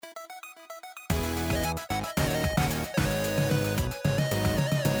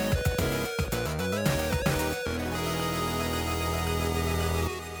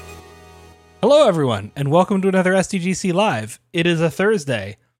Hello, everyone, and welcome to another SDGC Live. It is a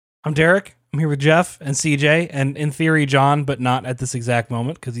Thursday. I'm Derek. I'm here with Jeff and CJ, and in theory, John, but not at this exact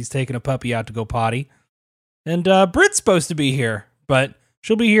moment because he's taking a puppy out to go potty. And Britt's supposed to be here, but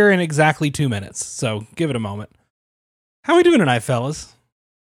she'll be here in exactly 2 minutes, so give it a moment. How are we doing tonight, fellas?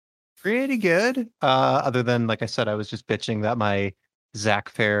 Pretty good. Other than, like I said, I was just bitching that my Zach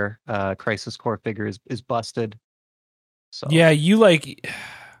Fair Crisis Core figure is busted. So Yeah,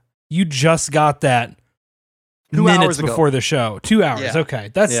 you just got that 2 minutes hours ago. before the show. 2 hours, Yeah.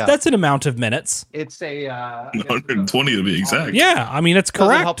 okay. That's an amount of minutes. It's a 120 to be exact. Yeah, I mean, it's Doesn't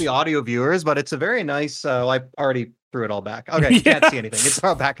correct. help the audio viewers, but it's a very nice. I already threw it all back. Okay, you can't see anything. It's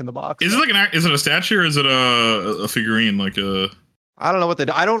all back in the box. Is it like is it a statue or is it a figurine? Like a I don't know what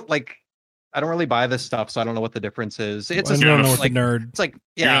I don't really buy this stuff, so I don't know what the difference is. It's I a don't know what like the nerd. it's like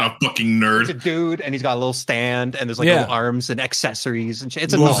you're not a fucking It's a nerd. dude, and he's got a little stand, and there's like Yeah. little arms and accessories and shit.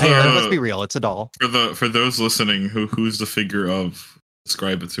 It's a Well, doll. Let's be real, it's a doll. For those listening, who's the figure of?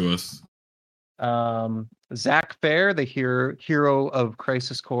 Describe it to us. Zach Fair, the hero of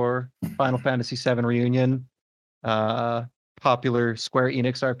Crisis Core, Final Fantasy VII Reunion, popular Square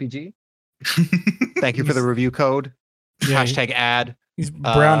Enix RPG. Thank you for the review code. Yeah, Hashtag ad. He's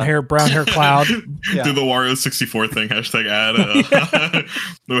brown hair cloud. Yeah. Do the Wario 64 thing. Hashtag ad.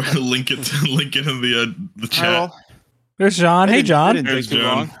 Link it in the chat. There's John. Hey, It John. didn't take There's too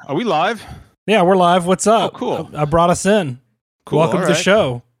John. long. Are we live? Yeah, we're live. What's up? Oh, cool. I brought us in. Cool. Welcome all to the right.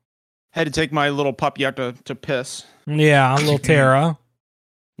 show. Had to take my little puppy out to piss. Yeah, little Tara.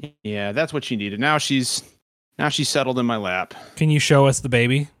 Yeah, that's what she needed. Now she's settled in my lap. Can you show us the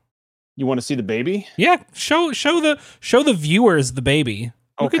baby? You want to see the baby? Yeah, show the viewers the baby.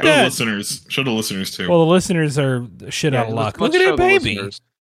 Look at Okay. that. Show the listeners too. Well, the listeners are shit out of luck. Look at that baby.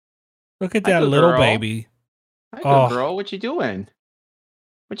 Look at Hi, that good little girl. baby. Hi, Oh. good girl. What you doing?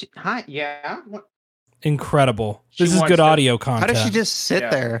 Hi. Yeah. What? Incredible. She This is wants good to- audio How content. does she just sit Yeah.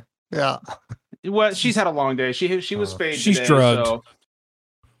 there? Yeah. Well, she's had a long day. She was Oh. spayed. She's today, drugged. So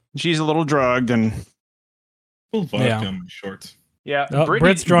she's a little drugged, and Full vodka Yeah. on my shorts. yeah. Oh,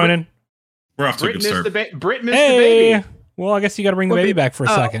 Britt's joining. We're off to a Britt good missed start. the Britt missed the Hey. baby. Well, I guess you got to bring the What baby baby? back for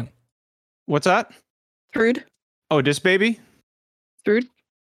a Oh. second. What's that? Throod, Oh, this baby. Throod,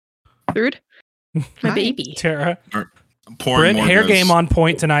 my Hi. baby. Tara. Pouring Britt, more hair goes. game on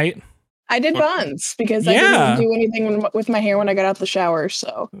point tonight. I did What- buns because I Yeah. didn't do anything with my hair when I got out the shower.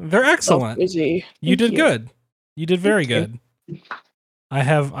 So They're excellent. busy. You Thank did good. You did very Thank good. I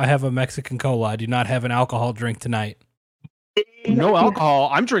have a Mexican cola. I do not have an alcohol drink tonight. No alcohol.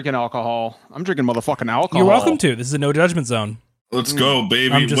 I'm drinking alcohol. I'm drinking motherfucking alcohol. You're welcome to. This is a no judgment zone. Let's go,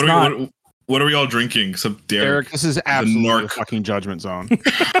 baby. I'm just What are we all drinking? Except Derek. Derek, this is absolutely a narc. fucking judgment zone.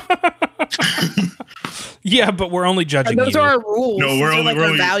 Yeah, but we're only judging Those you. are our rules. No, Those we're are only- like we're our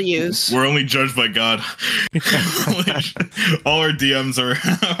only- values. We're only judged by God. all our DMs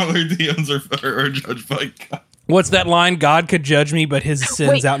are judged by God. What's that line? God could judge me, but his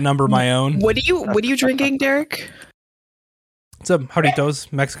sins Wait. outnumber my own. What are you drinking, Derek? It's a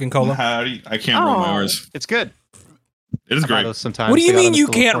Jarritos Mexican cola. I can't roll my Oh. R's. It's good. It is I buy great. those sometimes. What do you They got mean them you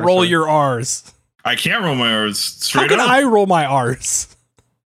at the little can't corner roll store. your R's? I can't roll my R's How straight can up. I roll my R's?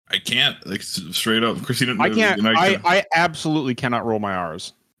 I can't like straight up. Christina, I can't. and I absolutely cannot roll my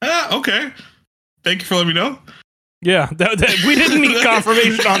R's. Okay. Thank you for letting me know. Yeah, we didn't need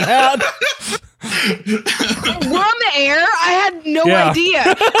confirmation on that. We're on the air. I had no Yeah. idea.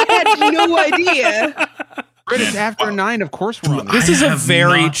 I had no idea. But it's after 9. Of course we're on. This I is a have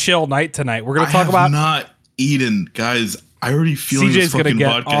very not- chill night tonight. We're going I to talk have about not eaten, guys. I already feel CJ's this going to fucking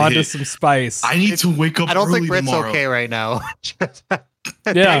get vodka onto hit. some spice. I need to wake up. I don't think early Britt's tomorrow. okay right now.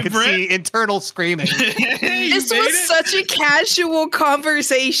 Yeah. I can Britt? see internal screaming. This was such a casual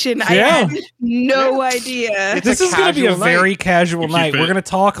conversation. I Yeah. had no idea. It's This a is going to be a casual night. very casual Keep night. it- We're going to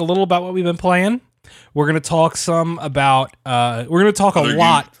talk a little about what we've been playing. We're going to talk some about we're going to talk a Other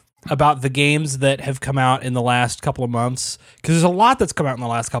lot about the games that have come out in the last couple of months, because there's a lot that's come out in the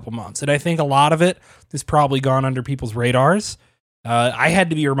last couple of months, and I think a lot of it has probably gone under people's radars. I had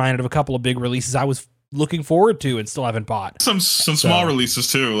to be reminded of a couple of big releases I was looking forward to and still haven't bought. some small releases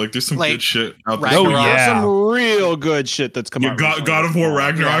too. Like there's some Like, good shit out there. Ragnarok. Oh, yeah. Some real good shit that's come Yeah, out. God, recently. God of War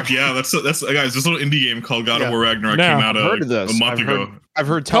Ragnarok. Yeah, that's guys. This little indie game called God Yeah. of War Ragnarok No, came I've out Heard of this? a month ago. I've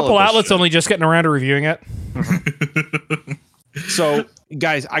heard A tell couple of this outlets shit. only just getting around to reviewing it. So,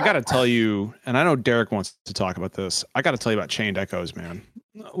 guys, I got to tell you, and I know Derek wants to talk about this. I got to tell you about Chained Echoes, man.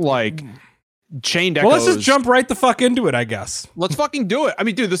 Like, Chained Echoes. Well, let's just jump right the fuck into it, I guess. Let's fucking do it. I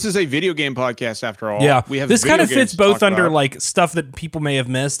mean, dude, this is a video game podcast after all. Yeah, we have this video kind of games fits to both talk under about. like stuff that people may have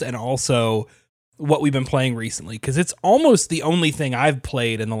missed, and also what we've been playing recently, because it's almost the only thing I've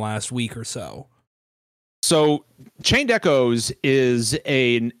played in the last week or so. So Chained Echoes is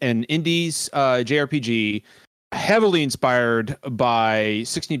an indie JRPG heavily inspired by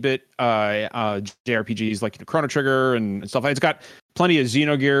 16-bit JRPGs like Chrono Trigger and stuff. It's got plenty of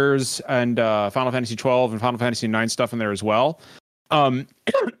Xenogears and Final Fantasy 12 and Final Fantasy 9 stuff in there as well.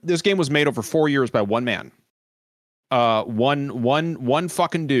 This game was made over 4 years by one man. One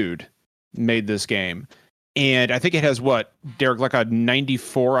fucking dude made this game. And I think it has what, Derek, like a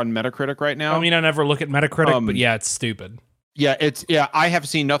 94 on Metacritic right now? I mean, I never look at Metacritic, but yeah, it's stupid. Yeah, I have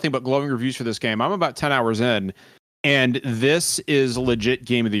seen nothing but glowing reviews for this game. I'm about 10 hours in, and this is legit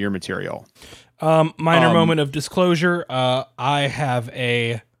Game of the Year material. Minor moment of disclosure. I have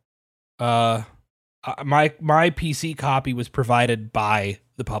a my PC copy was provided by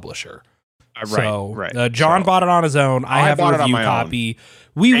the publisher. Right. John bought it on his own. I have a review copy. Own.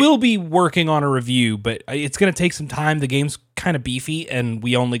 We will be working on a review, but it's going to take some time. The game's kind of beefy, and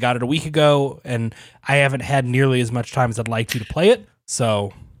we only got it a week ago, and I haven't had nearly as much time as I'd like to play it.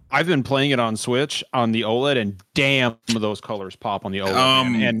 So I've been playing it on Switch on the OLED, and damn, those colors pop on the OLED.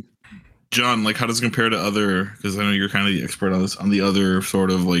 And John, like, how does it compare to other? Because I know you're kind of the expert on this. On the other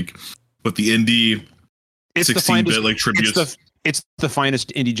sort of like, but the indie, it's 16-bit like tributes. It's the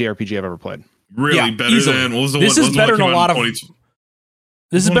finest indie JRPG I've ever played. Really, better easily. than what was the this one? Is better than a lot of.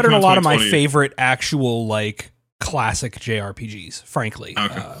 This is better than a lot of my 2020. favorite actual like classic JRPGs. Frankly,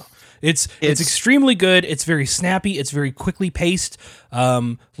 Okay. It's extremely good. It's very snappy. It's very quickly paced.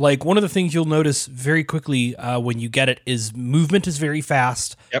 Like one of the things you'll notice very quickly when you get it is movement is very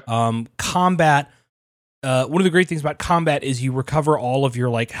fast. Yep. Combat. One of the great things about combat is you recover all of your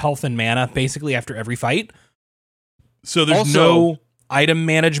like health and mana basically after every fight. So there's Also, no item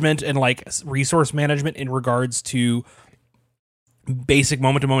management and like resource management in regards to basic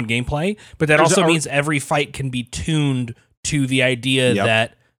moment-to-moment gameplay, but that also means every fight can be tuned to the idea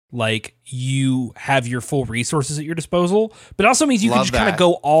that like you have your full resources at your disposal, but it also means you can just kind of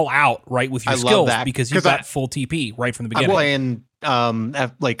go all out right with your skills because you've got full TP right from the beginning. I'm playing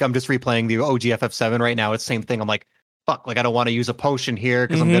like I'm just replaying the OG FF7 right now. It's the same thing. I'm like, fuck, like I don't want to use a potion here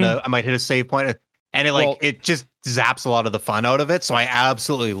because I might hit a save point. And it just zaps a lot of the fun out of it. So I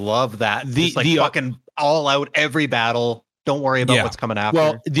absolutely love that. The fucking all out every battle. Don't worry about what's coming after.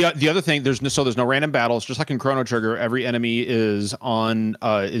 Well, the other thing, there's no random battles. Just like in Chrono Trigger, every enemy is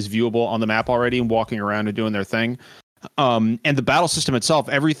viewable on the map already and walking around and doing their thing. And the battle system itself,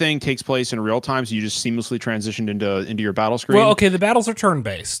 everything takes place in real time, so you just seamlessly transitioned into your battle screen. Well, okay, the battles are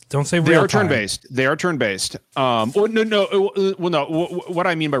turn-based. Don't say real time. They are turn-based. What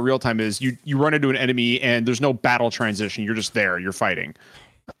I mean by real time is you run into an enemy and there's no battle transition. You're just there. You're fighting.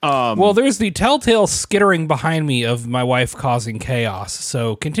 Well, there's the telltale skittering behind me of my wife causing chaos.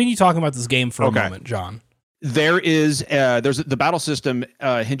 So continue talking about this game for a moment, John. There's the battle system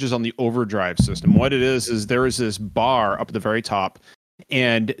hinges on the overdrive system. What it is there is this bar up at the very top,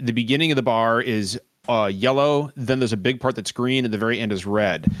 and the beginning of the bar is yellow. Then there's a big part that's green, and the very end is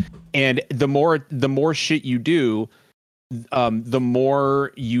red. And the more shit you do, the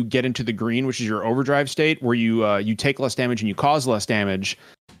more you get into the green, which is your overdrive state, where you take less damage and you cause less damage.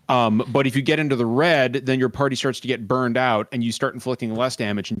 But if you get into the red, then your party starts to get burned out and you start inflicting less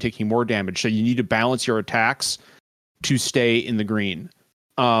damage and taking more damage. So you need to balance your attacks to stay in the green.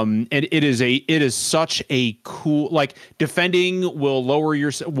 And it is such a cool, like, defending will lower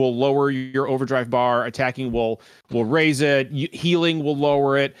your overdrive bar, attacking will raise it, healing will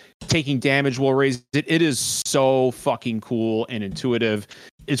lower it, taking damage will raise it. It is so fucking cool and intuitive.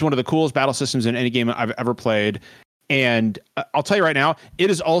 It's one of the coolest battle systems in any game I've ever played. And I'll tell you right now, it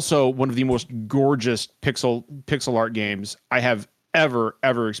is also one of the most gorgeous pixel art games I have ever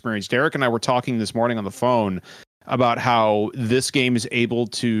experienced. Derek and I were talking this morning on the phone about how this game is able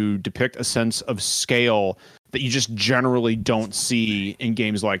to depict a sense of scale that you just generally don't see in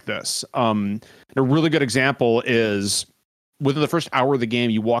games like this. A really good example is within the first hour of the game,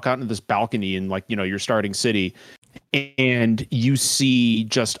 you walk out into this balcony in, like, your starting city, and you see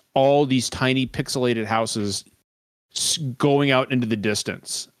just all these tiny pixelated houses going out into the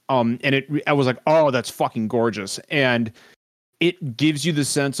distance. And I was like, oh, that's fucking gorgeous. And it gives you the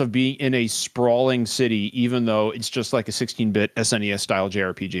sense of being in a sprawling city, even though it's just like a 16-bit SNES style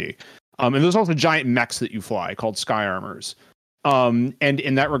JRPG. And there's also giant mechs that you fly called Sky Armors. And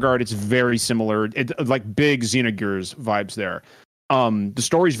in that regard, it's very similar. It's like big Xenogears vibes there. The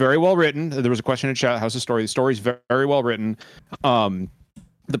story's very well written. There was a question in chat, how's the story? The story's very well written.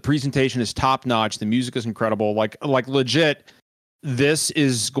 The presentation is top notch. The music is incredible. Like legit, this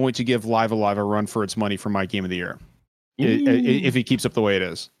is going to give Live A Live a run for its money for my game of the year. If it keeps up the way it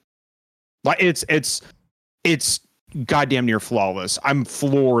is. Like it's goddamn near flawless. I'm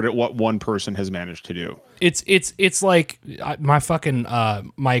floored at what one person has managed to do. It's like my fucking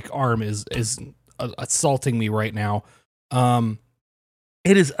mic arm is assaulting me right now.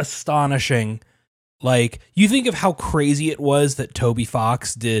 It is astonishing. Like, you think of how crazy it was that Toby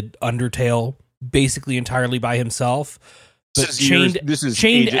Fox did Undertale basically entirely by himself. But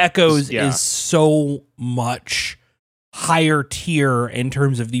Chained Echoes is so much higher tier in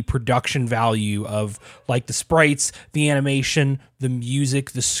terms of the production value of like the sprites, the animation, the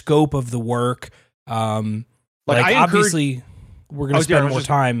music, the scope of the work. Obviously we're going to spend more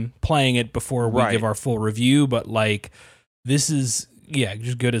time playing it before we give our full review, but like this is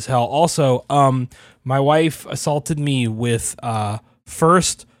just good as hell. Also, my wife assaulted me with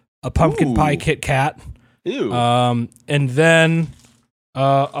first a pumpkin pie Kit Kat. Ew. And then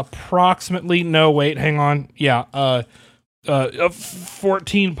approximately 14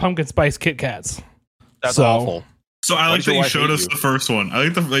 pumpkin spice Kit Kats. That's awful. So I like that you showed us the first one. I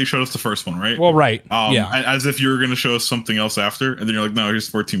like that you showed us the first one, right? Well, right. As if you were going to show us something else after, and then you're like, no, here's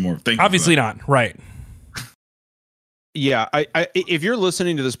 14 more. Thank you. Obviously not. Right. Yeah. I if you're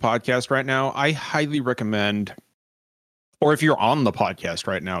listening to this podcast right now, I highly recommend, or if you're on the podcast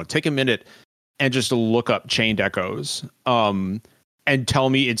right now, take a minute and just look up Chained Echoes. And tell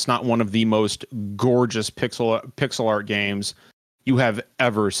me it's not one of the most gorgeous pixel art games you have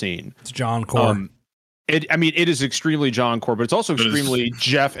ever seen. It's John Core. It is extremely John Core, but it's also extremely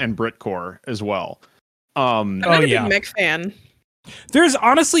Jeff and Brit Core as well. I'm not a big mech fan. There's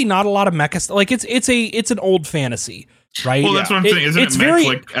honestly not a lot of mecha stuff. Like it's an old fantasy, right? Well, that's what I'm saying. Isn't it mech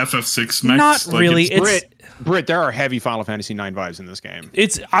like FF6 mechs? Not like really. It's Brit, there are heavy Final Fantasy 9 vibes in this game.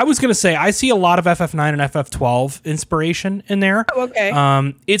 I was gonna say I see a lot of FF9 and FF12 inspiration in there. Oh,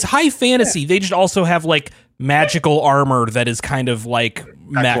 okay. It's high fantasy. Yeah. They just also have like magical armor that is kind of like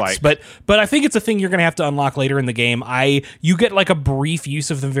mechs. But I think it's a thing you're gonna have to unlock later in the game. You get like a brief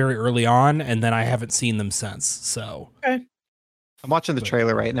use of them very early on, and then I haven't seen them since. So okay. I'm watching the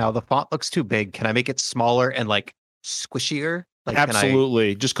trailer right now. The font looks too big. Can I make it smaller and like squishier? Like,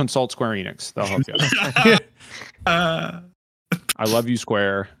 absolutely. Just consult Square Enix. They'll help you. I love you,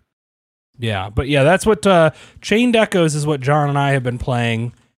 Square. Yeah, but that's what Chained Echoes is what John and I have been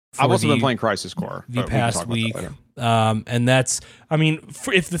playing. I've also been playing Crisis Core the past week. And that's,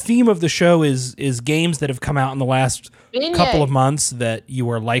 if the theme of the show is games that have come out in the last couple of months that you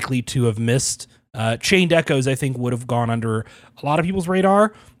are likely to have missed, Chained Echoes, I think, would have gone under a lot of people's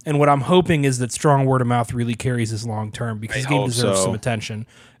radar. And what I'm hoping is that strong word of mouth really carries this long term because the game deserves some attention.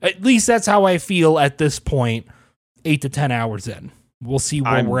 At least that's how I feel at this point, 8 to 10 hours in. We'll see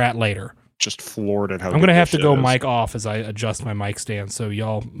where we're at later. Just floored at how I'm going to have to go mic off as I adjust my mic stand, so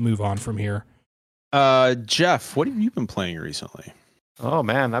y'all move on from here. Jeff, what have you been playing recently? Oh,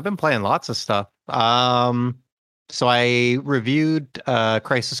 man, I've been playing lots of stuff. So I reviewed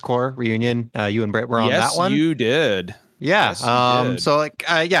Crisis Core Reunion. You and Britt were on that one. Yes, you did. Yeah. Yes, did. So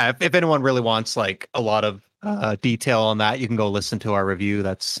if anyone really wants like a lot of detail on that, you can go listen to our review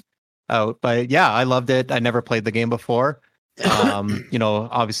that's out. But yeah, I loved it. I never played the game before.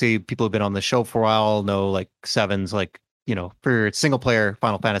 Obviously people who've been on the show for a while know like 7's like, for single player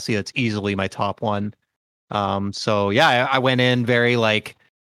Final Fantasy, that's easily my top one. I went in very like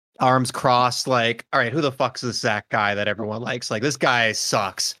arms crossed, like, all right, who the fuck's this Zack guy that everyone likes? Like, this guy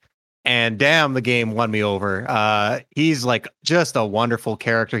sucks. And damn, the game won me over. He's like just a wonderful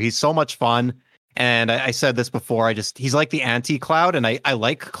character. He's so much fun. And I said this before, he's like the anti-Cloud, and I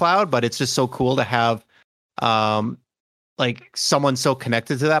like Cloud, but it's just so cool to have like someone so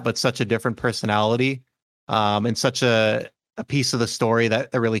connected to that, but such a different personality, and such a piece of the story that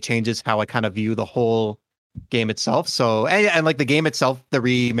really changes how I kind of view the whole game itself. So and like the game itself, the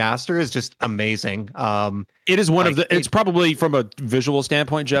remaster is just amazing. It is one of the, it's probably from a visual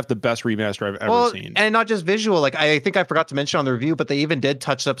standpoint, Jeff, the best remaster I've ever seen. And not just visual, like I think I forgot to mention on the review, but they even did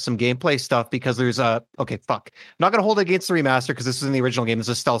touch up some gameplay stuff because there's I'm not gonna hold it against the remaster because this is in the original game. There's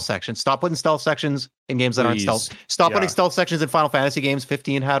a stealth section. Stop putting stealth sections in games that aren't stealth. Stop putting stealth sections in Final Fantasy games.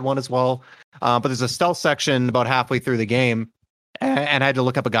 15 had one as well. But there's a stealth section about halfway through the game. And I had to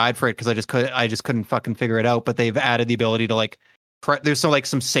look up a guide for it because I just couldn't fucking figure it out. But they've added the ability to like, there's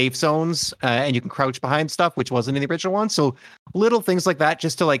some safe zones and you can crouch behind stuff, which wasn't in the original one. So little things like that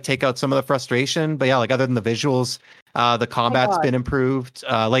just to like take out some of the frustration. But yeah, like other than the visuals, the combat's been improved.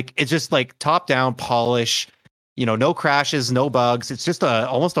 Like it's just like top down polish, no crashes, no bugs. It's just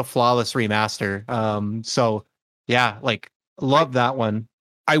almost a flawless remaster. So yeah, like love that one.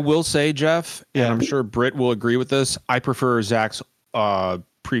 I will say, Jeff, and I'm sure Britt will agree with this, I prefer Zach's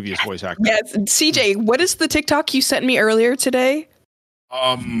previous voice actor. Yes, CJ, what is the TikTok you sent me earlier today?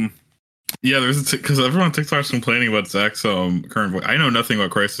 Yeah, there's because everyone on TikTok's complaining about Zach's current voice. I know nothing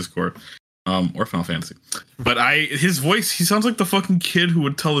about Crisis Core, or Final Fantasy, but his voice, he sounds like the fucking kid who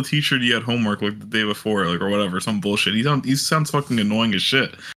would tell the teacher he had homework like the day before, like or whatever, some bullshit. He sounds fucking annoying as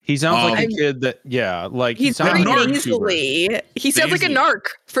shit. He sounds like a kid that, like he's very nasally. He sounds like a narc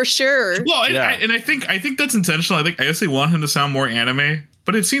for sure. Well, and I think that's intentional. I guess they want him to sound more anime,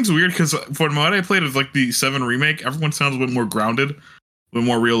 but it seems weird because from what I played of like the 7 remake, everyone sounds a bit more grounded. A little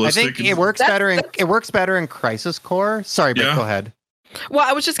more realistic. I think it works better in Crisis Core. Sorry, but go ahead. Well,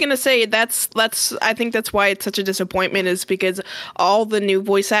 I was just gonna say I think that's why it's such a disappointment, is because all the new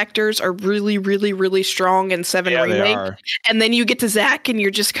voice actors are really, really, really strong in 7 remake, and then you get to Zach and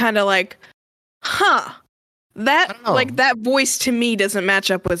you're just kind of like, huh. That voice to me doesn't match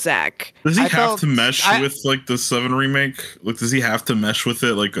up with Zach. Does he have to mesh with like the 7 remake? Like, does he have to mesh with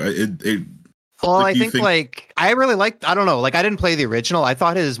it? Like it well, I think I really liked, I don't know, like I didn't play the original. I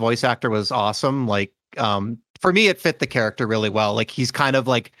thought his voice actor was awesome. Like, for me, it fit the character really well. Like he's kind of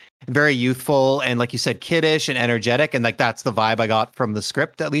like very youthful and like you said, kiddish and energetic. And like, that's the vibe I got from the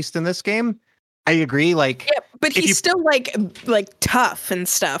script, at least in this game. I agree. Like, yeah, but he's still like tough and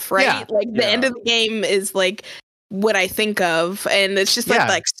stuff, right? Yeah, like the end of the game is like what I think of. And it's just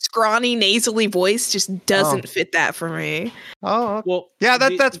like scrawny, nasally voice just doesn't fit that for me. Oh, well, yeah,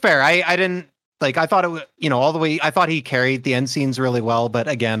 that's fair. I didn't, like, I thought it was, all the way. I thought he carried the end scenes really well, but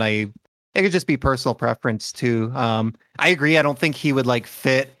again, it could just be personal preference too. I agree. I don't think he would like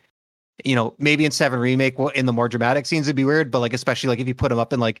fit, maybe in 7 remake in the more dramatic scenes it'd be weird, but like especially like if you put him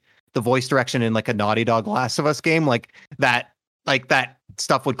up in like the voice direction in like a Naughty Dog Last of Us game, like that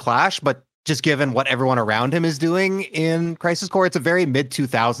stuff would clash. But just given what everyone around him is doing in Crisis Core, it's a very mid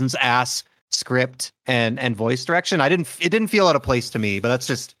 2000s ass script and voice direction. It didn't feel out of place to me, but that's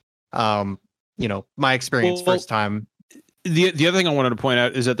just my experience first time. The other thing I wanted to point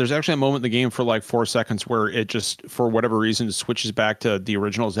out is that there's actually a moment in the game for like 4 seconds where it just, for whatever reason, switches back to the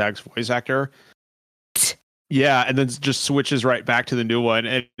original Zach's voice actor. Yeah, and then just switches right back to the new one.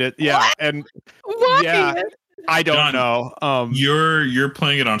 And Why? I don't know. You're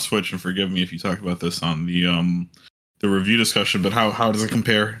playing it on Switch, and forgive me if you talk about this on the review discussion, but how does it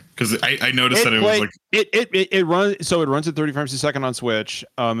compare? Because I noticed that it was like it runs at 30 frames a second on Switch.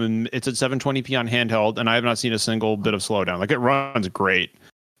 And it's at 720p on handheld, and I have not seen a single bit of slowdown. Like, it runs great.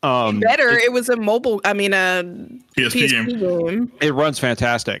 It was a mobile. I mean, a PSP game. It runs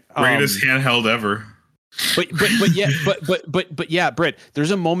fantastic. Greatest handheld ever. But yeah, Britt,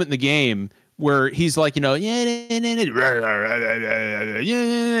 there's a moment in the game where he's like, and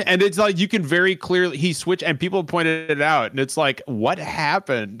it's like you can very clearly he switched, and people pointed it out, and it's like, what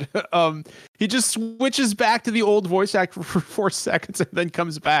happened? He just switches back to the old voice actor for 4 seconds and then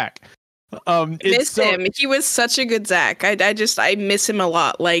comes back. Miss him. He was such a good Zach. I miss him a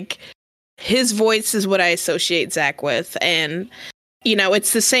lot. Like, his voice is what I associate Zach with, and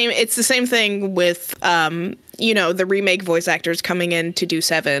it's the same thing with the remake voice actors coming in to do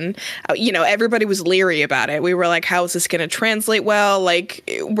 7. Everybody was leery about it. We were like, how is this going to translate well? Like,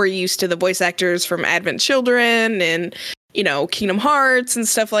 we're used to the voice actors from Advent Children and Kingdom Hearts and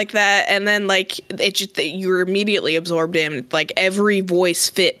stuff like that. And then like it just, you're immediately absorbed in, like, every voice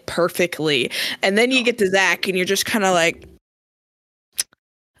fit perfectly. And then you get to Zach and you're just kind of like,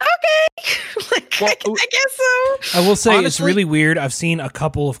 okay, I guess so. I will say, honestly, it's really weird. I've seen a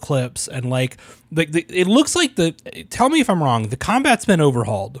couple of clips, and like it looks like tell me if I'm wrong, the combat's been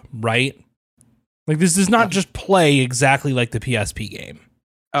overhauled, right? Like, this does not just play exactly like the PSP game.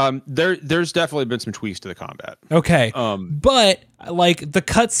 There's definitely been some tweaks to the combat. Okay. But like the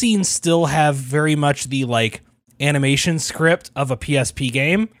cutscenes still have very much the like animation script of a PSP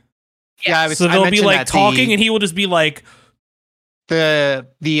game. Yeah, so they'll be like talking, and he will just be like, the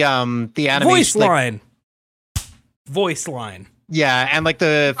animation voice line. Yeah, and like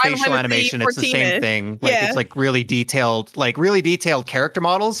the facial animation, it's the same thing. Like, it's like really detailed character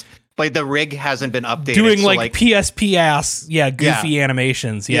models. Like, the rig hasn't been updated. Doing so like PSP ass, goofy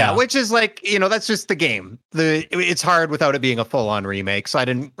animations. Yeah, which is like, that's just the game. It's hard without it being a full on remake. So I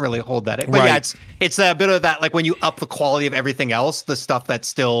didn't really hold that. But yeah, it's a bit of that. Like, when you up the quality of everything else, the stuff that's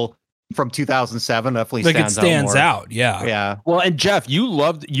still from 2007 definitely stands out. Yeah. Well, and Jeff, you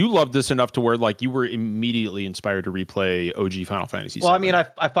loved this enough to where like you were immediately inspired to replay OG Final Fantasy VII. Well, I mean, I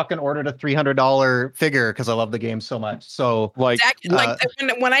fucking ordered a $300 figure because I love the game so much. So like, Zach,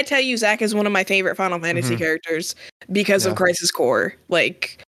 when I tell you Zach is one of my favorite Final Fantasy characters because of Crisis Core,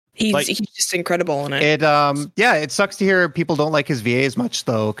 like he's just incredible in it. It sucks to hear people don't like his VA as much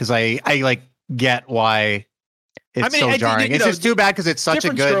though, because I like get why. it's so jarring. It's just too bad because it's such a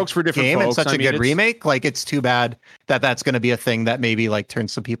good game and such a good remake. Like, it's too bad that that's going to be a thing that maybe like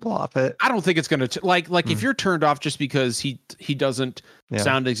turns some people off it. I don't think it's going to like if you're turned off just because he doesn't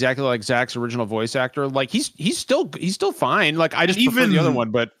sound exactly like Zach's original voice actor. Like he's still fine. Like I just prefer the other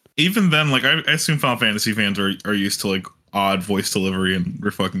one, but even then, like I assume Final Fantasy fans are used to like odd voice delivery in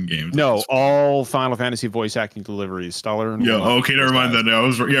their fucking games. No, all Final Fantasy voice acting delivery is stellar. And okay, never mind that. I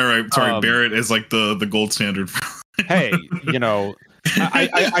was right. Sorry, Barrett is like the gold standard. Hey,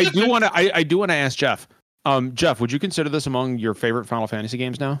 I do want to ask Jeff. Jeff, would you consider this among your favorite Final Fantasy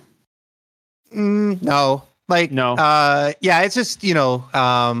games now? No, no. Yeah, it's just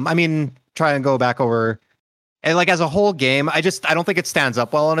I mean, try and go back over. And like as a whole game, I don't think it stands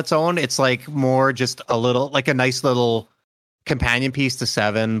up well on its own. It's like more just a little like a nice little companion piece to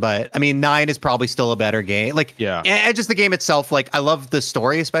 7, but I mean 9 is probably still a better game. Like and just the game itself, like I love the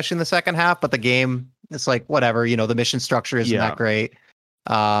story, especially in the second half, but the game, it's like whatever, the mission structure isn't that great.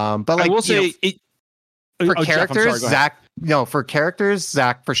 But like I will say for characters, Jeff,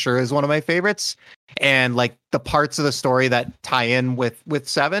 Zach for sure is one of my favorites. And like the parts of the story that tie in with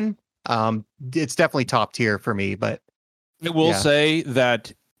 7, it's definitely top tier for me. But I will say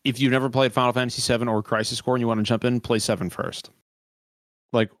that if you've never played Final Fantasy 7 or Crisis Core and you want to jump in, play 7 first.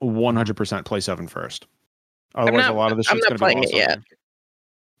 Like 100% play 7 first. Otherwise, a lot of the shit's going to be awesome. I'm not playing it yet.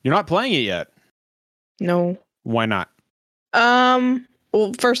 You're not playing it yet? No. Why not?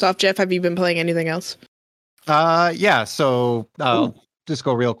 Well, first off, Jeff, have you been playing anything else? Yeah. So I'll just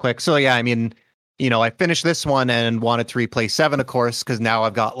go real quick. So yeah, I mean, I finished this one and wanted to replay 7, of course, because now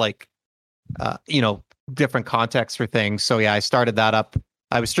I've got like, different context for things. So yeah, I started that up.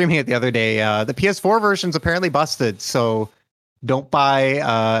 I was streaming it the other day. The PS4 version's apparently busted, so don't buy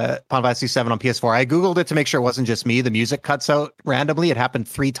Final Fantasy 7 on PS4. I googled it to make sure it wasn't just me. The music cuts out randomly. It happened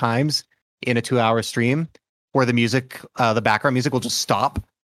 3 times in a 2-hour stream where the music, the background music will just stop.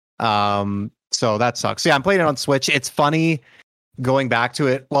 So that sucks. Yeah, I'm playing it on Switch. It's funny going back to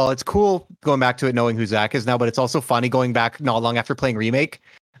it. Well, it's cool going back to it knowing who Zach is now, but it's also funny going back not long after playing Remake.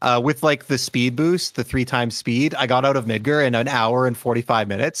 With like the speed boost, the 3 times speed, I got out of Midgar in 1 hour and 45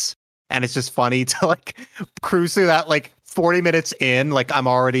 minutes. And it's just funny to like cruise through that, like 40 minutes in, like I'm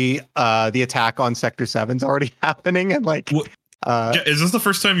already, the attack on Sector 7's already happening. And like, is this the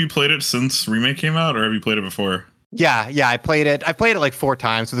first time you played it since Remake came out, or have you played it before? Yeah, I played it like 4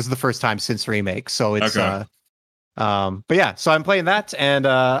 times. So this is the first time since Remake. So it's, okay. But yeah, so I'm playing that. And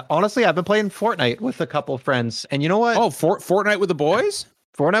honestly, I've been playing Fortnite with a couple of friends. And you know what? Oh, Fortnite with the boys?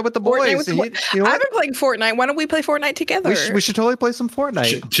 Fortnite with the boys. I've been playing Fortnite. Why don't we play Fortnite together? We should totally play some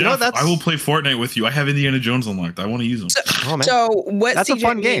Fortnite. Jeff, I will play Fortnite with you. I have Indiana Jones unlocked. I want to use them. So what? That's CJ a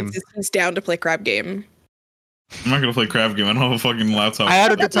fun game. Is he's down to play Crab Game. I'm not gonna play Crab Game. I don't have a fucking laptop. I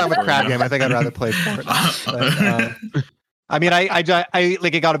had a good time with Crab Game. I think I'd rather play Fortnite. But, I mean, I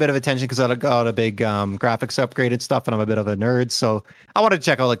like it got a bit of attention because I got a big graphics upgraded stuff, and I'm a bit of a nerd, so I wanted to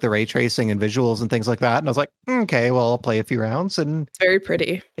check out like the ray tracing and visuals and things like that. And I was like, okay, well, I'll play a few rounds, and it's very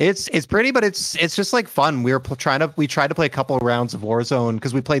pretty. It's pretty, but it's just like fun. We tried to play a couple of rounds of Warzone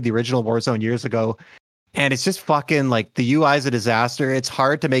because we played the original Warzone years ago. And it's just fucking like the UI is a disaster. It's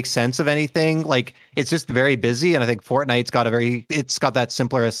hard to make sense of anything. Like it's just very busy. And I think Fortnite's got that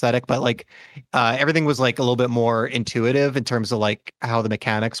simpler aesthetic, but like everything was like a little bit more intuitive in terms of like how the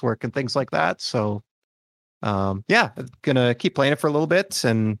mechanics work and things like that. So yeah, gonna keep playing it for a little bit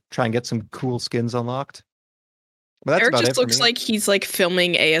and try and get some cool skins unlocked. But that's Eric just looks like he's like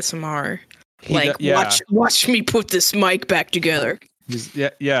filming ASMR. Watch me put this mic back together.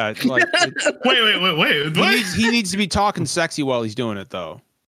 Yeah. Like, wait. He needs to be talking sexy while he's doing it, though.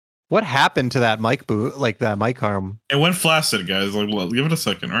 What happened to that mic boot? Like that mic arm? It went flaccid, guys. Like, give it a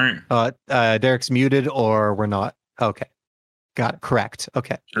second, all right? Derek's muted, or we're not. Okay, got it. Correct.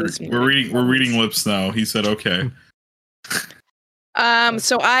 Okay, we're reading lips now. He said okay.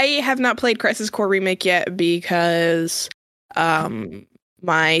 So I have not played Crisis Core Remake yet because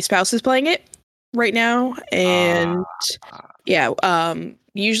my spouse is playing it right now, and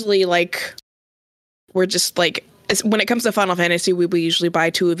usually like we're just like when it comes to Final Fantasy, we usually buy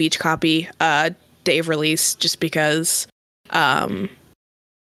 2 of each copy day of release, just because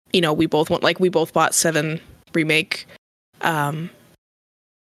we both bought 7 Remake when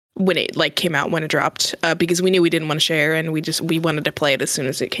it like came out, when it dropped, because we knew we didn't want to share, and we wanted to play it as soon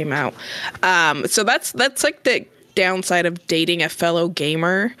as it came out. So that's like the downside of dating a fellow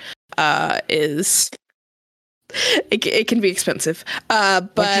gamer, is it can be expensive.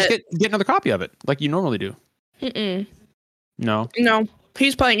 But just get another copy of it like you normally do. No,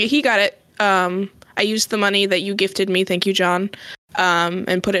 he's playing it. He got it. I used the money that you gifted me, thank you, John,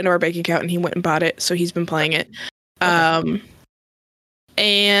 and put it into our bank account, and he went and bought it, so he's been playing it. And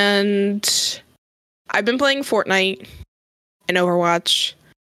I've been playing Fortnite and Overwatch,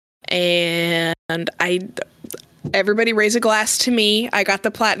 and everybody raise a glass to me. I got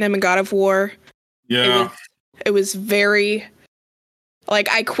the platinum in God of War. Yeah. It was very, like,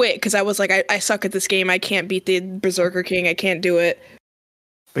 I quit because I was like, I suck at this game. I can't beat the Berserker King. I can't do it.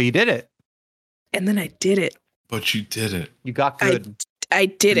 But you did it. And then I did it. But you did it. You got good. I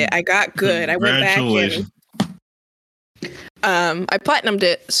did it. I got good. I went back and I platinumed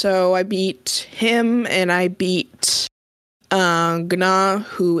it. So I beat him and I beat Gna,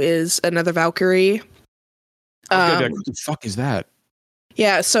 who is another Valkyrie. What the fuck is that?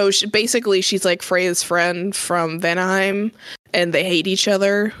 Yeah, so she's like Freya's friend from Vanaheim, and they hate each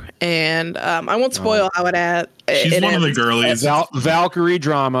other. And I won't spoil how it ends. She's one of the girlies. Valkyrie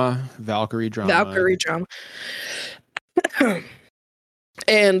drama.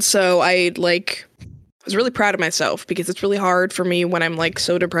 And so I was really proud of myself because it's really hard for me when I'm like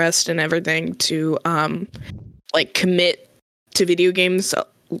so depressed and everything to like commit to video games,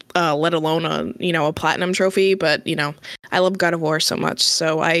 let alone a platinum trophy. But I love God of War so much,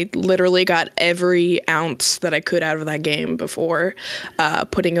 so I literally got every ounce that I could out of that game before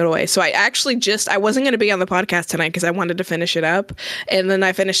putting it away. So I wasn't going to be on the podcast tonight because I wanted to finish it up, and then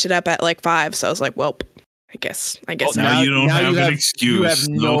I finished it up at like 5. So I was like, well, I guess. Now you don't have an excuse. You have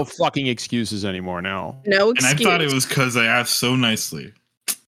no fucking excuses anymore now. No excuse. And I thought it was because I asked so nicely.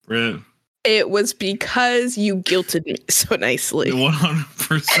 Britt. It was because you guilted me so nicely.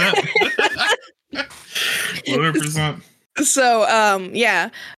 100%. 100%. So,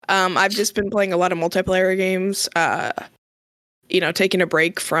 I've just been playing a lot of multiplayer games. Taking a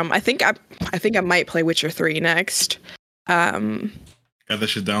break from. I think I might play Witcher 3 next. Got that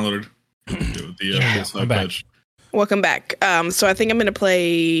shit downloaded. I'm back. Welcome back. So I think I'm gonna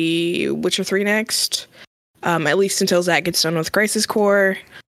play Witcher 3 next. At least until Zach gets done with Crisis Core.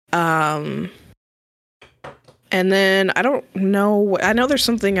 And then I don't know. I know there's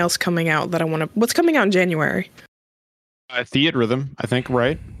something else coming out that I want to. What's coming out in January? Theatrhythm, I think,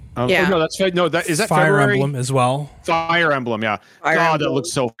 right? Yeah. No, that's no. That is that Fire February? Emblem as well. Fire Emblem, yeah. Fire God, Emblem. that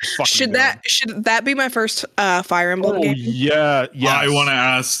looks so fucking. Should that be my first Fire Emblem game? Yeah. I want to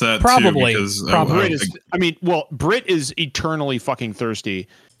ask that Probably. too, because Probably. Britt is eternally fucking thirsty.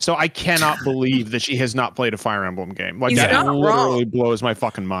 So I cannot believe that she has not played a Fire Emblem game. Like, that literally blows my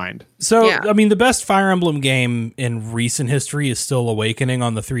fucking mind. So, yeah. I mean, the best Fire Emblem game in recent history is still Awakening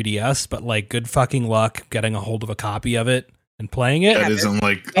on the 3DS, but like, good fucking luck getting a hold of a copy of it and playing it. That isn't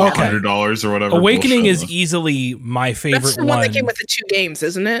like $100 or whatever. Awakening is easily my favorite one. That's the one that came with the 2 games,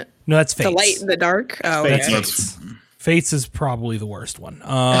 isn't it? No, that's Fates. The light and the dark. Oh, Fates. Fates is probably the worst one.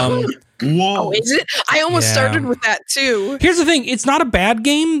 Whoa. Oh, is it? I almost started with that too. Here's the thing: it's not a bad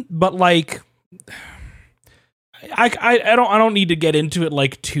game, but like, I don't need to get into it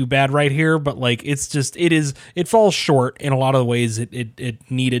like too bad right here. But like, it falls short in a lot of the ways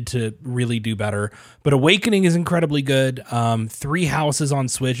it needed to really do better. But Awakening is incredibly good. 3 Houses on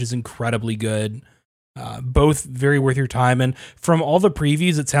Switch is incredibly good. Both very worth your time. And from all the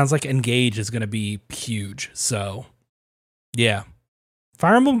previews, it sounds like Engage is going to be huge. So, yeah,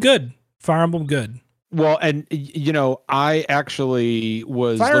 Fire Emblem good. Well, and I actually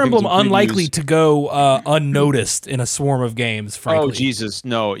was Fire Emblem unlikely to go unnoticed in a swarm of games. Frankly. Oh Jesus,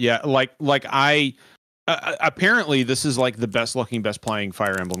 no, yeah, like I apparently this is like the best looking, best playing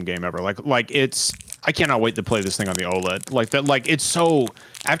Fire Emblem game ever. Like it's I cannot wait to play this thing on the OLED. Like that, like it's so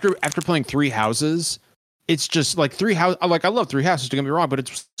after playing 3 Houses, it's just like 3 Houses. Like I love 3 Houses. Don't get me wrong, but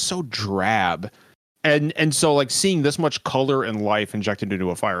it's so drab. And so like seeing this much color and life injected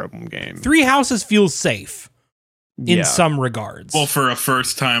into a Fire Emblem game. 3 Houses feels safe in some regards. Well, for a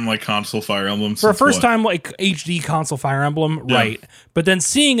first time like console Fire Emblem. For a first time like HD console Fire Emblem, right. But then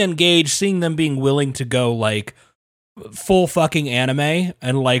seeing Engage, seeing them being willing to go like full fucking anime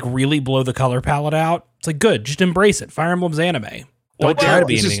and like really blow the color palette out. It's like good, just embrace it. Fire Emblem's anime. Don't try to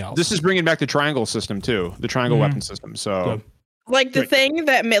be anything else. This is bringing back the triangle system too. The triangle weapon system. So good. Like the thing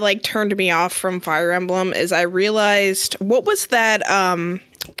that like turned me off from Fire Emblem is I realized what was that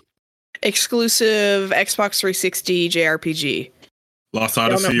exclusive Xbox 360 JRPG? Lost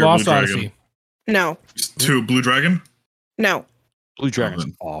Odyssey or Lost Blue Odyssey. Dragon? No. To Blue Dragon? No. Blue Dragon's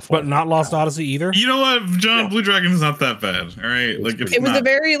awful. But not Lost Odyssey either? You know what, John? No. Blue Dragon is not that bad. All right. Like it was a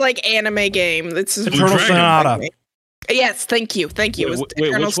very like anime game. It's Eternal Sonata. Yes, thank you. It was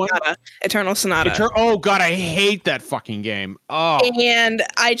Eternal Sonata. Eternal Sonata. Oh god, I hate that fucking game. Oh. And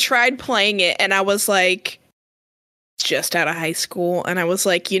I tried playing it and I was like just out of high school and I was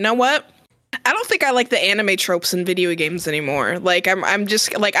like, you know what? I don't think I like the anime tropes in video games anymore. Like I'm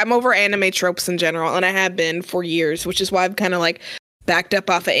just like I'm over anime tropes in general, and I have been for years, which is why I've kind of like backed up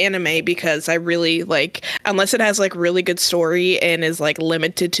off of anime, because I really like, unless it has like really good story and is like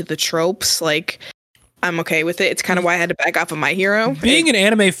limited to the tropes, like I'm okay with it. It's kind of why I had to back off of My Hero. Being an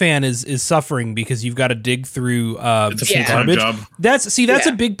anime fan is suffering because you've got to dig through It's a full-time garbage. job. That's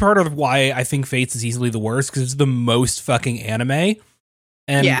a big part of why I think Fates is easily the worst, because it's the most fucking anime.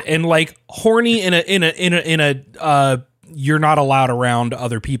 And like horny in a you're not allowed around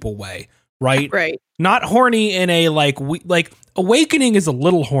other people way, right? Right. Not horny in a like Awakening is a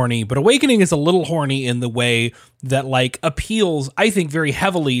little horny, but Awakening is a little horny in the way that like appeals, I think, very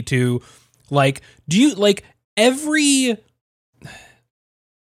heavily to like, do you like every.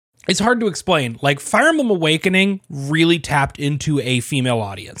 It's hard to explain. Like Fire Emblem Awakening really tapped into a female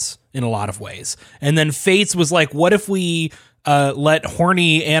audience in a lot of ways. And then Fates was like, what if we let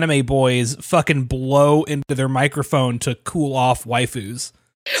horny anime boys fucking blow into their microphone to cool off waifus?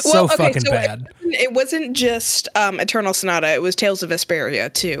 So bad. It wasn't just Eternal Sonata. It was Tales of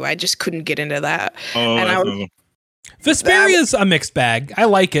Vesperia too. I just couldn't get into that. Vesperia's a mixed bag. I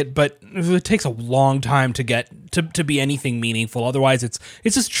like it, but it takes a long time to get to be anything meaningful. Otherwise, it's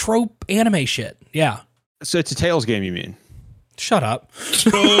just trope anime shit. Yeah. So it's a Tales game, you mean? Shut up.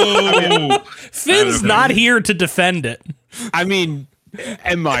 Oh, Finn's not here to defend it. I mean,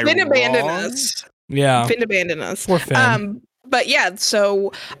 am I Finn wrong? abandoned us. Yeah. Finn abandoned us. Poor Finn. But yeah,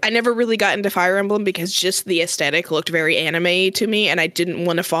 so I never really got into Fire Emblem because just the aesthetic looked very anime to me, and I didn't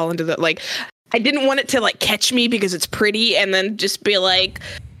want to fall into the like. I didn't want it to like catch me because it's pretty, and then just be like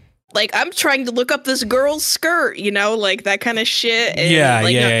I'm trying to look up this girl's skirt, you know, like that kind of shit. And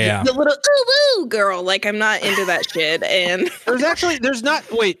Yeah. The little ooh girl, like I'm not into that shit. And there's not.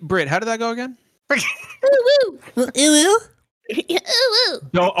 Wait, Britt, how did that go again?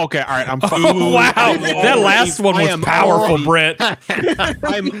 No, okay, all right. I'm Wow, that last one was powerful, Britt.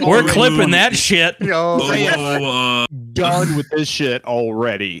 We're clipping that shit. Done with this shit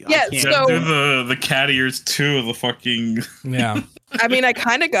already. Yeah, You gotta do the cat ears too. The fucking Yeah. I mean, I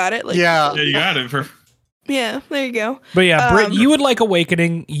kind of got it. Like, Yeah. yeah, you got it. yeah, there you go. But yeah, Britt, you would like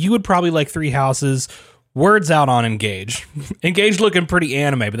Awakening. You would probably like Three Houses. Words out on Engage. Engage looking pretty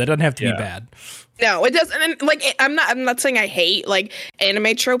anime, but that doesn't have to be bad. No, it doesn't. And like, I'm not saying I hate like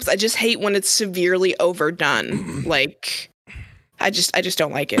anime tropes. I just hate when it's severely overdone. Like, I just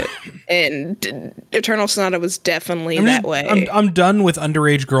don't like it. And Eternal Sonata was definitely that way. I'm done with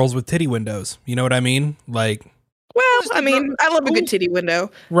underage girls with titty windows. You know what I mean? Like, well, I mean, I love a good titty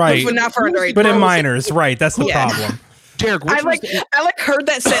window, right? But not for underage. But girls. in minors, right? That's the problem. Derek, I heard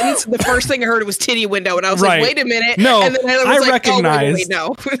that sentence. The first thing I heard was titty window, and I was like, "Wait a minute!" No, and then I was recognize.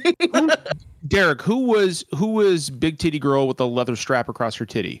 Oh, wait, no. Derek, who was big titty girl with the leather strap across her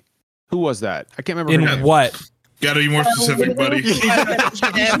titty? Who was that? I can't remember. In her name. what? Gotta be more specific, buddy.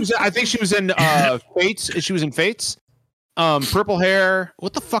 I think she was in Fates. She was in Fates. Purple hair.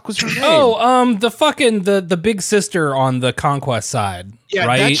 What the fuck was her name? Oh, the fucking the big sister on the Conquest side. Yeah,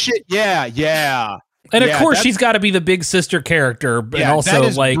 right? that shit. Yeah. And of course, she's got to be the big sister character, but also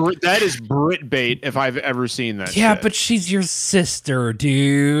that is Brit bait if I've ever seen that. Yeah, shit. but she's your sister,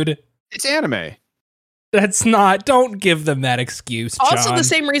 dude. It's anime. That's not. Don't give them that excuse, John. Also, the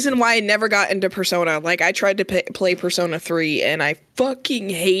same reason why I never got into Persona. Like, I tried to play Persona 3, and I fucking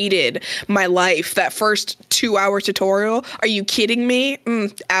hated my life. That first 2-hour tutorial. Are you kidding me?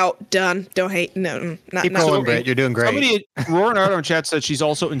 Out. Done. Don't hate. No. Keep going, Britt. You're doing great. Somebody, Roranardo in chat said she's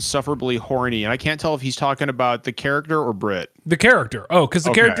also insufferably horny, and I can't tell if he's talking about the character or Brit. The character. Oh, because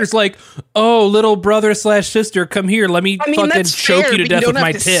the character's like, oh, little brother / sister, come here. Let me fucking choke you to death with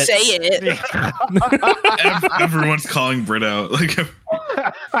my tits. Say it. Everyone's calling Brit out. Like,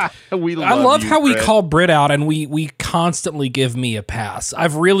 I love how we call Brit out, and we constantly give me a pass.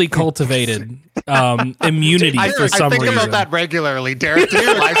 I've really cultivated immunity for some reason. I think about that regularly. Derek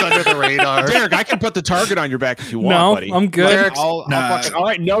just flies under the radar. Derek, I can put the target on your back if you want, no, buddy. I'm good. All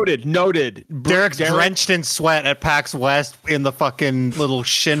right, noted. Derek's drenched in sweat at PAX West in the fucking little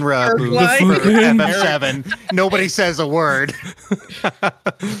Shinra booth for FF7. Nobody says a word.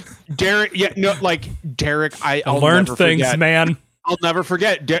 Derek, Derek, I learned things, man. I'll never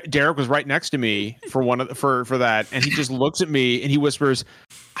forget. Derek was right next to me for that, and he just looks at me and he whispers,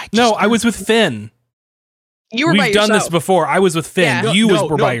 I was with Finn. You were We've by yourself. done this before. I was with Finn. Yeah. You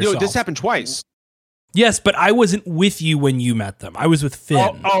were by yourself. No, this happened twice. Yes, but I wasn't with you when you met them. I was with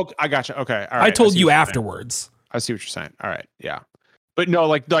Finn. Oh, I gotcha. Okay, all right. I told you afterwards. I see what you're saying. All right, yeah. But no,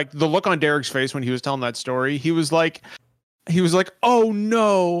 like the look on Derek's face when he was telling that story, he was like, "Oh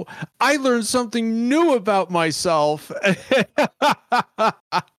no, I learned something new about myself."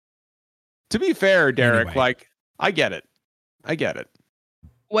 To be fair, Derek, Anyway. like I get it.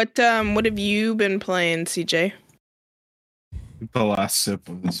 What have you been playing, CJ? The last sip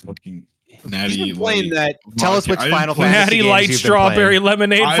of this fucking He's natty. been playing that. Tell us which I didn't Final play- Fantasy Natty games Light you've been Strawberry playing.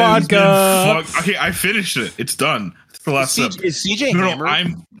 Lemonade I've Vodka. been okay, I finished it. It's done. It's the last sip. Is CJ No, Hammer?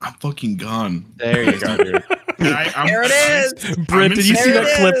 I'm fucking gone. There you go, dude. There it is. Britt, did you see There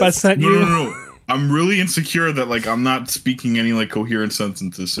that it clip I is. sent you? No. I'm really insecure that like I'm not speaking any like coherent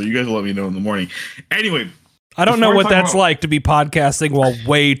sentences. So you guys will let me know in the morning. Anyway, I don't know before I what talk that's about- like to be podcasting while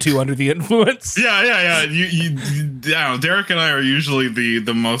way too under the influence. yeah. Yeah. Derek and I are usually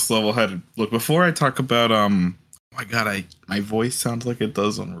the most level-headed. Look, before I talk about oh my god, my voice sounds like it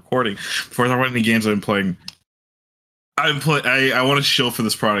does on recording. Before I talk about any games I've been playing, I want to shill for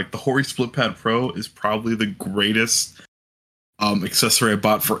this product. The Hori Split Pad Pro is probably the greatest accessory I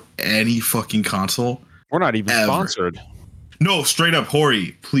bought for any fucking console. We're not even Ever. sponsored. No, straight up,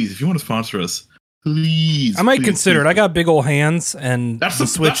 Hori, please, if you want to sponsor us, please. I might please, consider it. please. I got big old hands, and That's the the-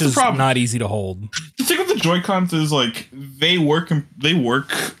 Switch that's the is problem. not easy to hold. The thing with the Joy-Cons is like they work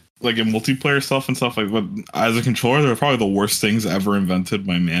like in multiplayer stuff and stuff like. But as a controller, they're probably the worst things ever invented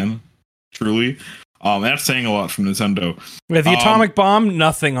by man. Truly, that's saying a lot from Nintendo. Yeah, the atomic bomb,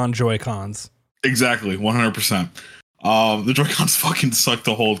 nothing on Joy-Cons. Exactly, 100%. The Joy-Cons fucking suck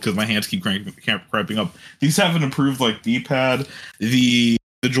to hold because my hands keep cramping up. These haven't improved like D-pad. The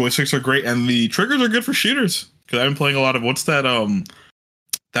joysticks are great, and the triggers are good for shooters. Because I've been playing a lot of what's that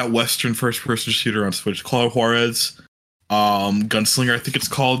Western first-person shooter on Switch? Call it Juarez, Gunslinger, I think it's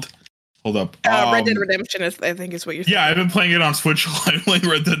called. Hold up, Red Dead Redemption is, I think, is what you're. Yeah, I've been playing it on Switch. I'm playing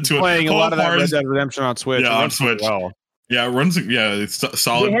Red Dead 2. Playing a Call lot it of that Red Juarez. Dead Redemption on Switch. Yeah, It on runs pretty Switch. well. Yeah, it runs. Yeah, it's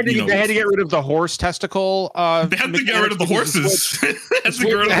solid. They had to get rid of the horse testicle. They had to get rid of the horses. They had to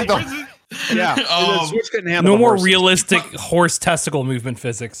get rid of the horses. Yeah, the Switch couldn't handle No the more horses. realistic horse testicle movement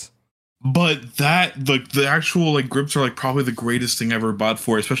physics. But that the actual like grips are like probably the greatest thing I ever bought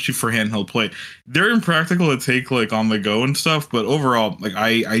for, especially for handheld play. They're impractical to take like on the go and stuff, but overall, like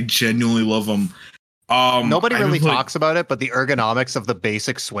I genuinely love them. Nobody I've really been talks about it, but the ergonomics of the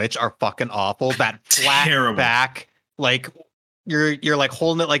basic Switch are fucking awful. That flat Terrible. back, like you're like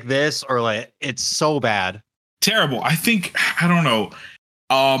holding it like this, or like it's so bad. Terrible. I think I don't know.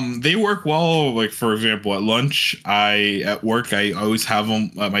 They work well. Like for example, at lunch, at work I always have them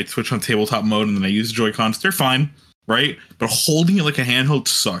my Switch on tabletop mode, and then I use Joy-Cons. They're fine, right? But holding it like a handheld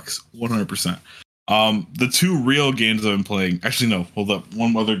sucks 100%. The two real games I've been playing. Actually, no, hold up.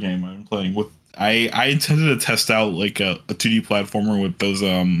 One other game I've been playing with. I intended to test out like a 2D platformer with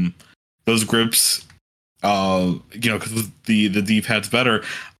those grips. Because the D-pad's better.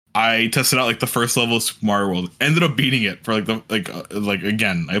 I tested out like the first level of Super Mario World. Ended up beating it for like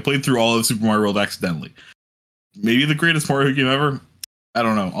again. I played through all of Super Mario World accidentally. Maybe the greatest Mario game ever. I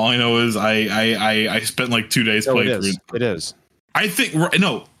don't know. All I know is I spent like 2 days playing through it. It is. I think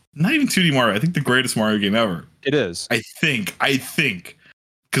no, not even 2D Mario. I think the greatest Mario game ever. It is. I think because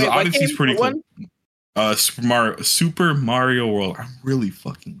Wait, what Odyssey's game? pretty What cool. Super Mario World. I'm really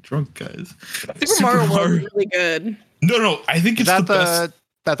fucking drunk, guys. Super Mario World is really good. No. I think Is it's that the best.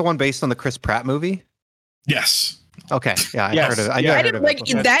 that the one based on the Chris Pratt movie? Yes. Okay, yeah, I Yes. heard of it. I Yeah, heard I of didn't it like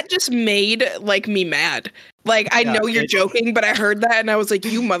before. that. Just made like me mad. Like I Yeah, know you're it- joking, but I heard that and I was like,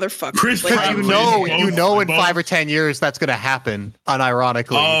 "You motherfucker!" Chris Like, Pratt You plays know, in both. 5 or 10 years that's gonna happen.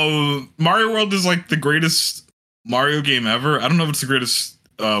 Unironically, Mario World is like the greatest Mario game ever. I don't know if it's the greatest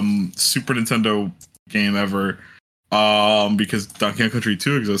Super Nintendo game ever. Because Donkey Kong Country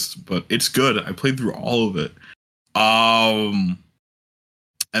 2 exists, but it's good. I played through all of it.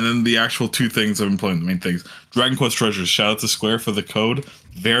 And then the actual two things I've been playing, the main things. Dragon Quest Treasures. Shout out to Square for the code.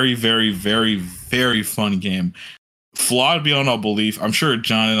 Very, very, very, very fun game. Flawed beyond all belief. I'm sure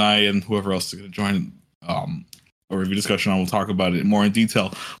John and I and whoever else is going to join a review discussion on will talk about it more in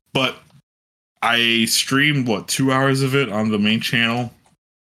detail. But I streamed 2 hours of it on the main channel.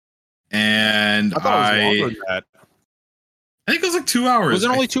 And I thought it was longer than that. I think it was like 2 hours. Was it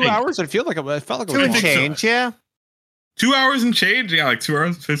only I 2 think. hours? I felt like it was 2 and longer. change, yeah. 2 hours and change, yeah, like 2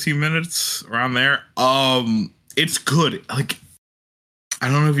 hours and 15 minutes around there. It's good. Like, I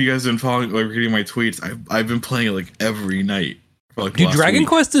don't know if you guys have been following, like, reading my tweets. I've been playing it like every night for like the Dude, last Dragon week.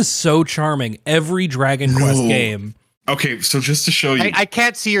 Quest is so charming. Every Dragon Quest No. game. Okay, so just to show you, I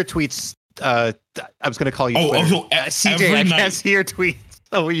can't see your tweets. I was gonna call you. Oh, Twitter. so CJ, every I night- can't see your tweets.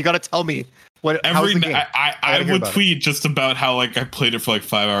 So you got to tell me what. how's every the game? night I gotta hear would about it. tweet just about how like I played it for like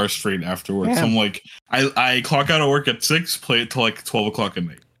 5 hours straight afterwards. Yeah. So I'm like, I clock out of work at 6, play it till like 12 o'clock at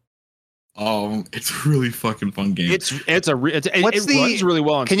night. It's a really fucking fun game. It What's the- runs really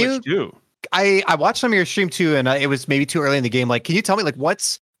well on can Switch you- too. I watched some of your stream too, and it was maybe too early in the game. Like, can you tell me like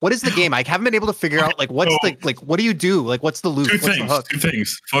what's What is the game? I haven't been able to figure out like what do you do? Like what's the loop? Two What's the hook?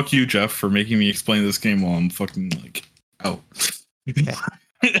 things. Fuck you, Jeff, for making me explain this game while I'm fucking like out.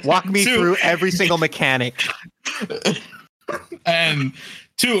 Walk me through every single mechanic. And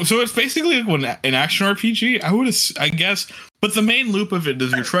two, so it's basically like an action RPG. I guess, but the main loop of it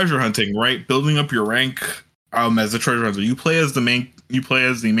is your treasure hunting, right? Building up your rank as a treasure hunter. You play as the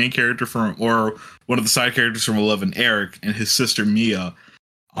main character from, or one of the side characters from 11, Eric, and his sister Mia.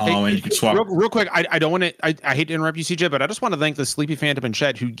 And you can swap. Real quick, I don't want to. I hate to interrupt you, CJ, but I just want to thank the Sleepy Phantom in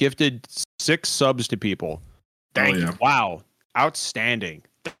chat who gifted 6 subs to people. Thank you. Wow, outstanding.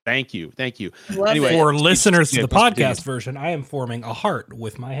 Thank you. Anyway, for listeners to the podcast version, I am forming a heart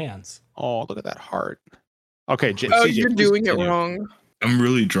with my hands. Oh, look at that heart. Okay, CJ, you're doing it wrong. I'm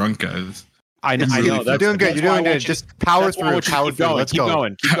really drunk, guys. I know. You're doing good. You're doing good. Just power through. Power through. Let's go.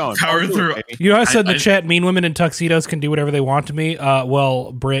 Keep going. Power through. You know, I said in the chat, mean women in tuxedos can do whatever they want to me.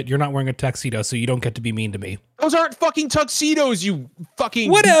 Well, Britt, you're not wearing a tuxedo, so you don't get to be mean to me. Those aren't fucking tuxedos, you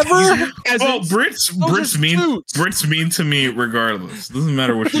fucking whatever. Well, Brit's mean to me regardless. Doesn't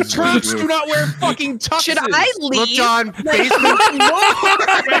matter what she's wearing. Turks do not wear fucking tuxes. Should I leave? Look, John, basement.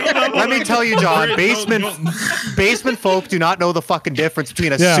 Let me tell you, John, basement folk do not know the fucking difference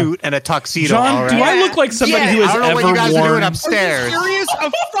between a suit and a tuxedo. John, do I look like somebody who has I don't know ever what you guys worn... are doing upstairs. Are you serious?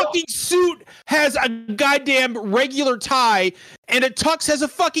 A fucking suit has a goddamn regular tie, and a tux has a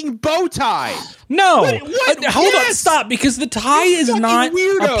fucking bow tie. No, What? Hold on, stop, because the tie is not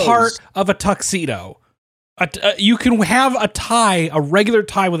weirdos. a part of a tuxedo. You can have a regular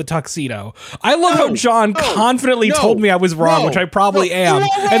tie with a tuxedo. I love how John confidently told me I was wrong, which I probably am,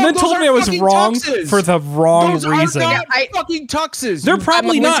 and then told me I was wrong for the wrong reason. Those are not fucking tuxes. They're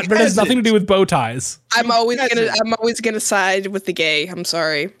probably not, but it has nothing to do with bow ties. I'm always gonna side with the gay. I'm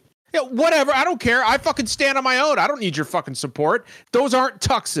sorry. Yeah, whatever. I don't care. I fucking stand on my own. I don't need your fucking support. Those aren't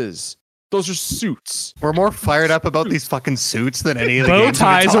tuxes. Those are suits. We're more fired up about these fucking suits than any of the bow games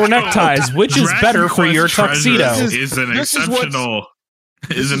ties or neckties. Which is better for your tuxedo? Is an exceptional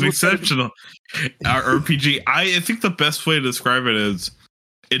RPG. I think the best way to describe it is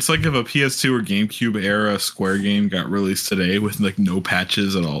it's like if a PS2 or GameCube era Square game got released today with like no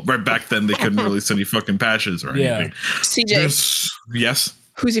patches at all. Right back then they couldn't release any fucking patches or anything. CJ, yes.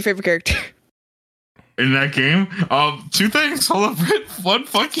 Who's your favorite character? In that game, 2 things. Hold up, one.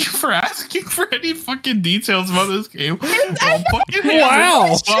 Fuck you for asking for any fucking details about this game.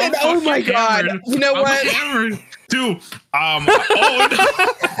 Wow! Oh my god! You know what? 2.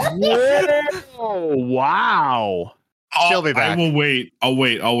 Oh wow! She'll be back. I will wait. I'll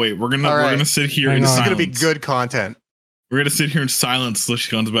wait. We're gonna sit here in silence. This is gonna be good content. We're gonna sit here in silence till she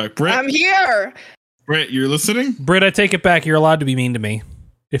comes back. Britt, I'm here. Britt, you're listening? Britt, I take it back. You're allowed to be mean to me.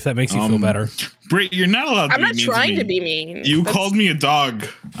 If that makes you feel better. Britt, you're not allowed to be mean. I'm not trying to be mean. You called me a dog.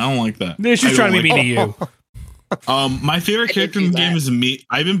 I don't like that. She's trying to be mean to you. My favorite character in the game is Mia.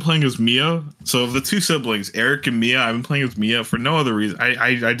 I've been playing as Mia. So of the 2 siblings, Eric and Mia, I've been playing as Mia for no other reason.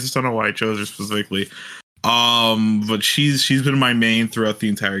 I just don't know why I chose her specifically. But she's been my main throughout the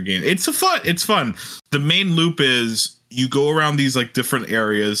entire game. It's fun. The main loop is you go around these like different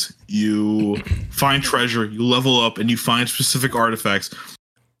areas, you find treasure, you level up, and you find specific artifacts.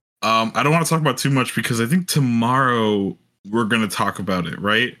 I don't want to talk about too much because I think tomorrow we're going to talk about it,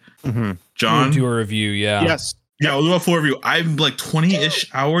 right? Mm-hmm. John? We'll do a review, yeah. Yes. Yeah, we'll do a full review. I'm like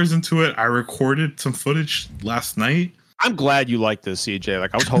 20-ish hours into it. I recorded some footage last night. I'm glad you like this, CJ.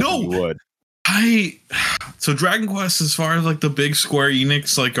 Like I was hoping you would. So Dragon Quest, as far as like the big Square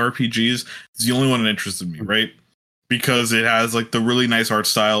Enix like RPGs, is the only one that interested me, right? Because it has like the really nice art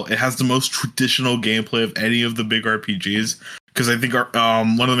style. It has the most traditional gameplay of any of the big RPGs. Because I think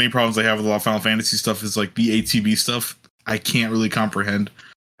one of the main problems I have with a lot of Final Fantasy stuff is like the ATB stuff. I can't really comprehend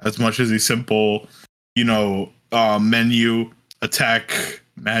as much as a simple, menu, attack,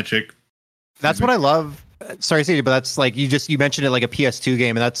 magic. That's what I love. Sorry, CJ, but that's like you mentioned it like a PS2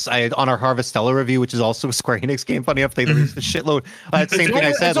 game, and that's on our Harvestella review, which is also a Square Enix game. Funny enough, they released a shitload. Same thing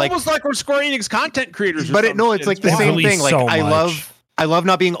I said. It's like almost like we're Square Enix content creators. But it's like the same thing. Like I love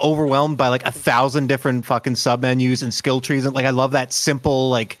not being overwhelmed by like 1,000 different fucking sub menus and skill trees, and like I love that simple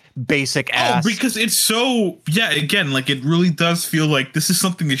like basic ass. Because it's so again, like it really does feel like this is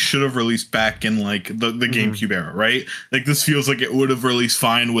something they should have released back in like the GameCube era, right? Like this feels like it would have released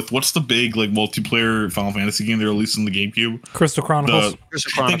fine with what's the big like multiplayer Final Fantasy game they released on the GameCube? Crystal Chronicles.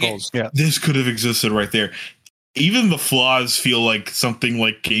 This could have existed right there. Even the flaws feel like something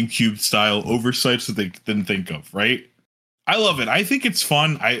like GameCube style oversights that they didn't think of, right? I love it. I think it's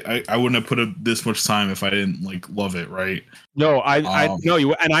fun. I wouldn't have put this much time if I didn't like love it, right? No, I know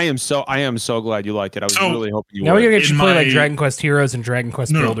you, and I am so glad you liked it. I was really hoping you. Now would. we're gonna get you play like Dragon Quest Heroes and Dragon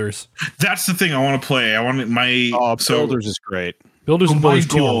Quest Builders. That's the thing I want to play. I want my Builders is great. Builders and Builders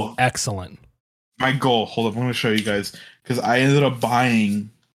 2 are excellent. My goal. Hold up, I'm gonna show you guys because I ended up buying.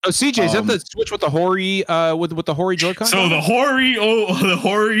 Oh, CJ, is that the Switch with the Hori with the Hori Joy-Con? So the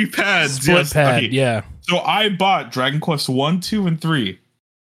Hori pads, split pad, okay. Yeah. So I bought Dragon Quest 1, 2, and 3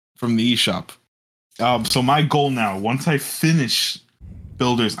 from the eShop. So my goal now, once I finish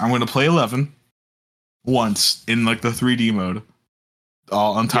Builders, I'm going to play 11 once in like the 3D mode,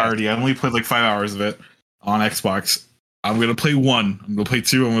 all entirety. I only played like 5 hours of it on Xbox. I'm going to play 1. I'm going to play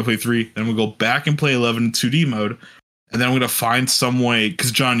 2. I'm going to play 3. Then we'll go back and play 11 in 2D mode. And then I'm going to find some way,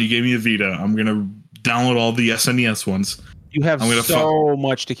 because John, you gave me a Vita. I'm going to download all the SNES ones. You have so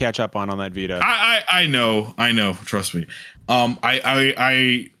much to catch up on that Vita. I know. Trust me.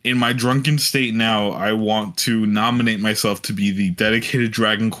 I in my drunken state now, I want to nominate myself to be the dedicated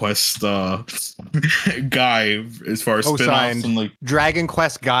Dragon Quest guy as far as spin-offs and like Dragon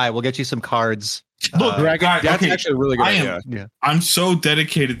Quest guy. We'll get you some cards. Look, that's actually a really good idea. I'm so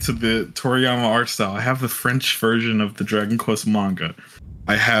dedicated to the Toriyama art style. I have the French version of the Dragon Quest manga.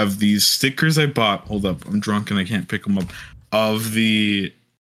 I have these stickers I bought. Hold up, I'm drunk and I can't pick them up. Of these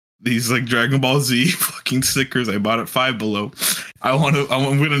like Dragon Ball Z fucking stickers I bought at Five Below. I'm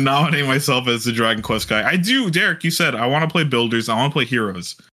gonna nominate myself as the Dragon Quest guy. I do, Derek. You said I want to play Builders. I want to play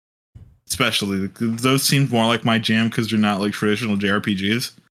Heroes, especially those seem more like my jam because they're not like traditional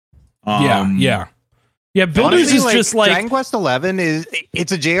JRPGs. Yeah. Builders honestly, is just like Dragon Quest 11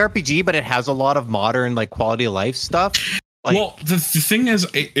 it's a JRPG, but it has a lot of modern like quality of life stuff. Like, well, the thing is,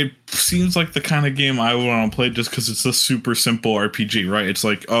 it seems like the kind of game I would want to play just because it's a super simple RPG, right? It's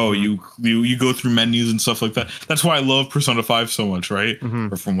like, oh, you go through menus and stuff like that. That's why I love Persona 5 so much, right?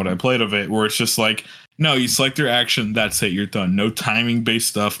 Or from what I played of it, where it's just like, no, you select your action, that's it, you're done. No timing based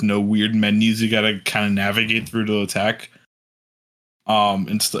stuff, no weird menus you gotta kind of navigate through to attack.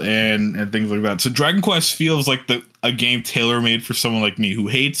 And things like that. So Dragon Quest feels like a game tailor made for someone like me who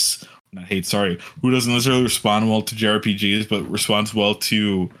who doesn't necessarily respond well to JRPGs, but responds well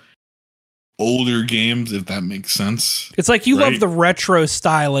to older games, if that makes sense. It's like you love the retro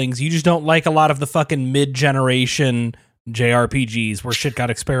stylings. You just don't like a lot of the fucking mid-generation JRPGs where shit got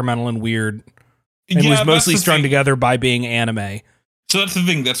experimental and weird. And was mostly strung together by being anime. So that's the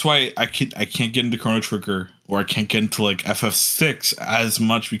thing. That's why I can't get into Chrono Trigger or I can't get into like FF6 as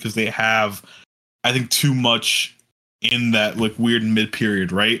much because they have, I think, too much in that like weird mid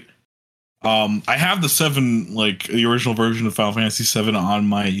period, right? I have the 7, like the original version of Final Fantasy 7 on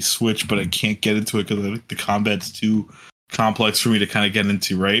my Switch, but I can't get into it because I think the combat's too complex for me to kind of get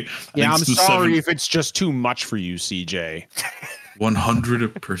into, right? Yeah, I'm sorry if it's just too much for you, CJ.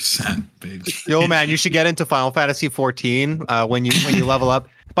 100%, baby. Yo, man, you should get into Final Fantasy 14 when you level up.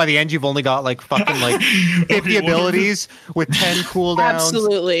 By the end, you've only got like fucking like 50 abilities with 10 cooldowns.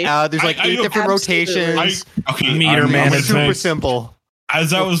 Absolutely. There's like 8 different rotations. Meter management. Super simple.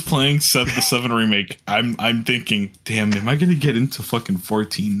 As I was playing the 7 remake, I'm thinking, damn, am I gonna get into fucking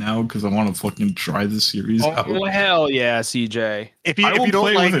 14 now? Because I want to fucking try this series out. Oh hell yeah, CJ! If you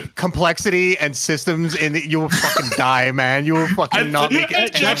don't like complexity and systems, you will fucking die, man. You will fucking not make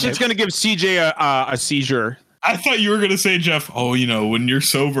it. That's just gonna give CJ a seizure. I thought you were gonna say, Jeff. Oh, when you're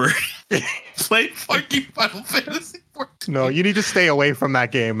sober, play fucking Final Fantasy 14. No, you need to stay away from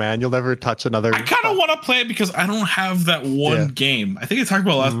that game, man. You'll never touch another. I kind of want to play it because I don't have that one game. I think I talked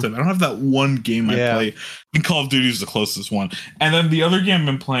about last time. I don't have that one game I play. And Call of Duty is the closest one. And then the other game I've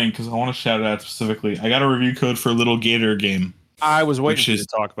been playing because I want to shout it out specifically. I got a review code for Little Gator game. I was waiting for you to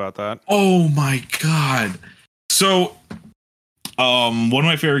talk about that. Oh my god! So. One of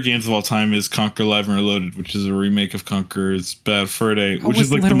my favorite games of all time is Conquer Live and Reloaded, which is a remake of Conquer's Bad Fur Day, which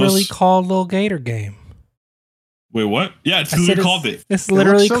is like literally called Little Gator Game. Wait, what? Yeah, it's literally called it. It's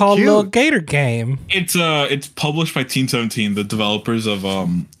literally called Little Gator Game. It's published by Team 17, the developers of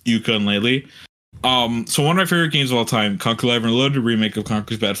Yuka and Laylee. So one of my favorite games of all time, Conquer Live and Reloaded remake of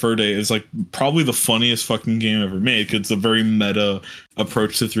Conquer's Bad Fur Day, is like probably the funniest fucking game ever made because it's a very meta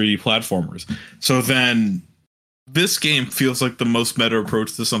approach to 3D platformers. So then this game feels like the most meta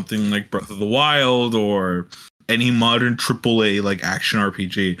approach to something like Breath of the Wild or any modern AAA like action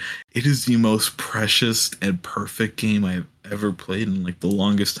RPG. It is the most precious and perfect game I've ever played in like the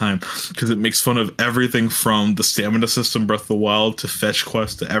longest time because it makes fun of everything from the stamina system, Breath of the Wild, to fetch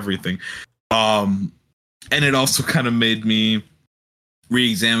quest, to everything. And it also kind of made me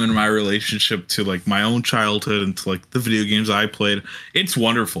re-examine my relationship to like my own childhood and to like the video games I played. It's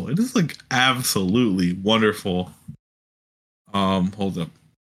wonderful. It is like absolutely wonderful. Hold up.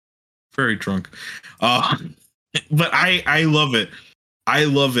 Very drunk. But I love it. I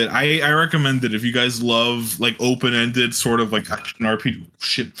love it. I recommend it if you guys love like open-ended sort of like action RPG.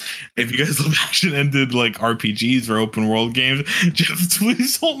 Shit. If you guys love action-ended like RPGs or open world games, just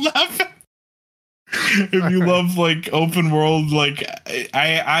please don't laugh. If you love like open world, like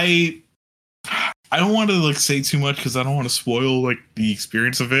I don't want to like say too much because I don't want to spoil like the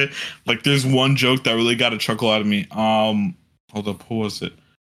experience of it. Like there's one joke that really got a chuckle out of me. Hold up, who was it?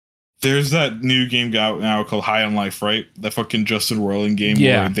 There's that new game out now called High on Life, right? That fucking Justin Roiland game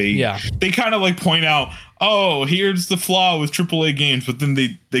where they kind of like point out, oh, here's the flaw with AAA games, but then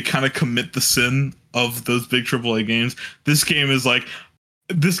they kind of commit the sin of those big AAA games. This game is like,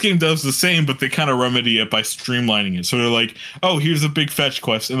 this game does the same, but they kind of remedy it by streamlining it. So they're like, oh, here's a big fetch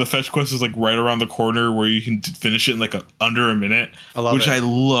quest, and the fetch quest is like right around the corner where you can finish it in like under a minute, which I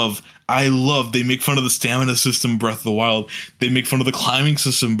love. I love. They make fun of the stamina system Breath of the Wild. They make fun of the climbing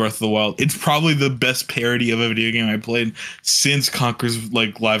system Breath of the Wild. It's probably the best parody of a video game I played since Conker's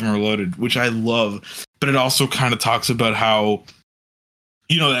like Live and Reloaded, which I love. But it also kind of talks about how,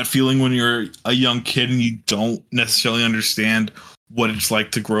 you know, that feeling when you're a young kid and you don't necessarily understand what it's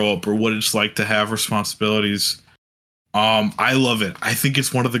like to grow up or what it's like to have responsibilities. I love it. I think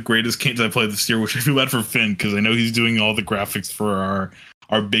it's one of the greatest games I played this year, which I feel bad for Finn because I know he's doing all the graphics for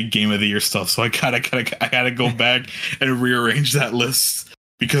our big game of the year stuff. So I gotta go back and rearrange that list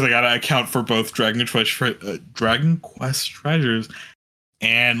because I gotta account for both Dragon Quest Treasures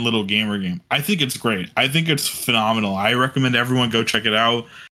and Little Gamer Game. I think it's great. I think it's phenomenal. I recommend everyone go check it out.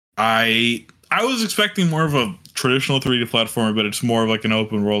 I was expecting more of a traditional 3D platformer, but it's more of like an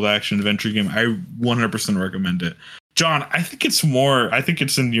open world action adventure game. I 100% recommend it. John, I think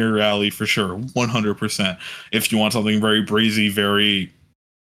it's in your alley for sure. 100%. If you want something very breezy, very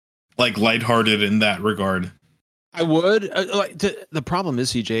like lighthearted in that regard. I would the problem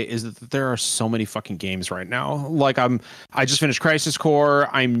is, CJ, is that there are so many fucking games right now. Like I just finished Crisis Core.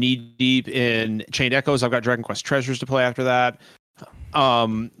 I'm knee deep in Chained Echoes. I've got Dragon Quest Treasures to play after that.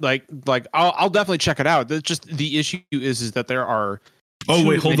 Like I'll definitely check it out. That's just the issue is that there are. Oh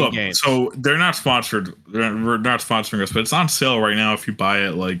wait, hold up. Games. So they're not sponsored. We're not sponsoring us, but it's on sale right now. If you buy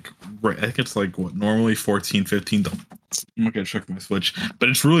it, like I think it's like what normally $14, $15. I'm not gonna check my Switch, but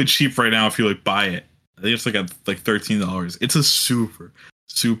it's really cheap right now if you like buy it. I think it's like at like $13. It's a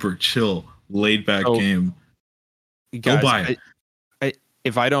super chill, laid back game. Guys, go buy it.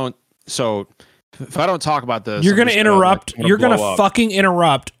 If I don't talk about this, you're going to interrupt. You're going to fucking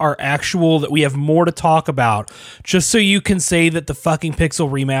interrupt our actual that we have more to talk about just so you can say that the fucking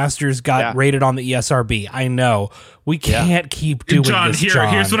Pixel remasters got rated on the ESRB. I know. We can't keep doing John, this,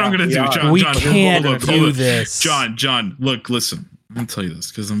 John. Here's what I'm going to do. John, we can't do this. John, look, listen. I'm going to tell you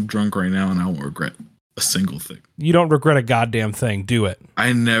this because I'm drunk right now and I won't regret a single thing. You don't regret a goddamn thing. Do it.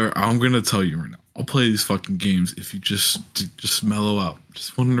 I'm going to tell you right now. I'll play these fucking games if you just mellow out.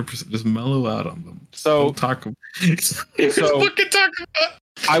 Just 100%. Just mellow out on them. So talk.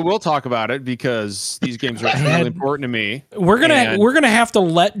 I will talk about it because these games are really important to me. We're gonna have to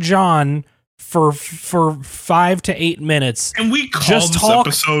let John for 5 to 8 minutes, and we call just this talk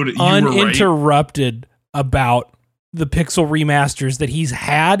episode uninterrupted about the Pixel remasters that he's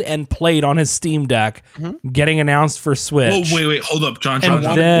had and played on his Steam Deck, getting announced for Switch. Oh, wait, hold up, John.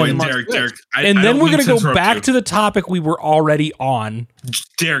 Then we're going to go back to the topic we were already on.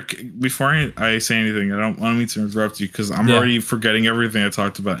 Derek, before I say anything, I don't want me to interrupt you because I'm already forgetting everything I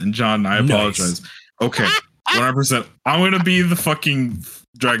talked about. And John, I apologize. Okay, 100%. I'm going to be the fucking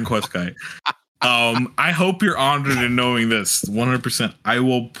Dragon Quest guy. I hope you're honored in knowing this. 100%. I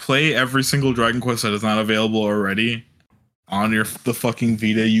will play every single Dragon Quest that is not available already on the fucking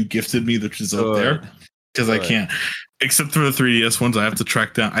Vita you gifted me, which is up there, because I can't. Except for the 3DS ones, I have to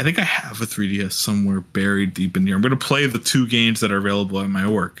track down. I think I have a 3DS somewhere buried deep in here. I'm going to play the 2 games that are available at my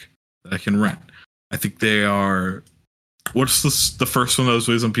work that I can rent. I think they are. What's the first one that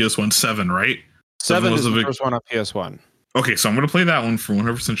was on PS1? 7, right? 7 is the first one on PS1. Okay, so I'm going to play that one for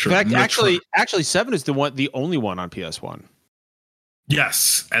 100% sure. In fact, actually, 7 is the only one on PS1.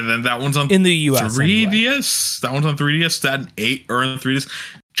 Yes, and then that one's on in the US 3DS. Anyway. That one's on 3DS. That 8 are on 3DS,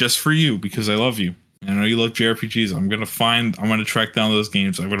 just for you because I love you. I know you love JRPGs. I'm gonna track down those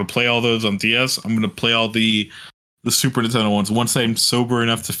games. I'm gonna play all those on DS. I'm gonna play all the Super Nintendo ones once I'm sober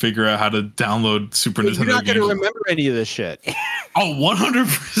enough to figure out how to download Super Nintendo games. You're not gonna remember any of this shit. Oh,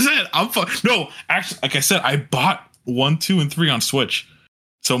 100%. No, actually, like I said, I bought 1, 2, and 3 on Switch.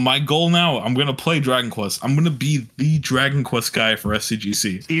 So my goal now, I'm gonna play Dragon Quest. I'm gonna be the Dragon Quest guy for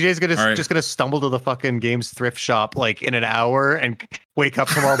SCGC. CJ's just gonna stumble to the fucking games thrift shop like in an hour and wake up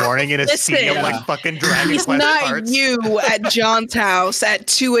tomorrow morning and a sea of like fucking Dragon It's Quest not cards. you at John's house at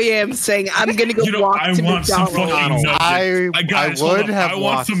 2 a.m. saying, I'm going to go walk to want some McDonald's. fucking nuggets. I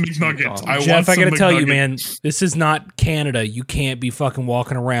want some nuggets. Jeff, I gotta tell you, man, this is not Canada. You can't be fucking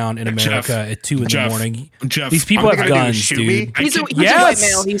walking around in America at 2 in the morning. Jeff, these people have guns, dude. He's a white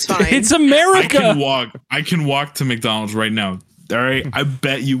male. He's fine. It's America. I can walk to McDonald's right now. All right, I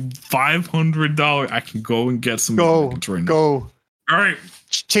bet you $500 I can go and get some nuggets right now. Go. All right.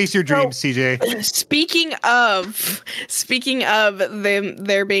 Chase your dreams, CJ. Speaking of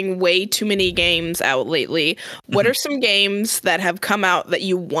there being way too many games out lately, what are some games that have come out that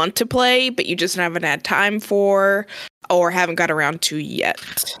you want to play but you just haven't had time for or haven't got around to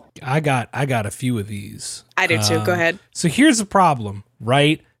yet? I got a few of these. I do too. Go ahead. So here's the problem,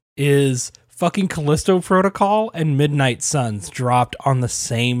 right? Is fucking Callisto Protocol and Midnight Suns dropped on the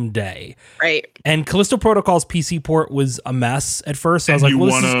same day. Right. And Callisto Protocol's PC port was a mess at first. So I was like,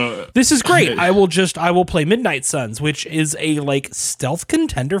 well, this is great. I will play Midnight Suns, which is a like stealth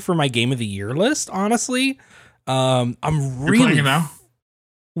contender for my game of the year list, honestly. I'm really You're playing it now?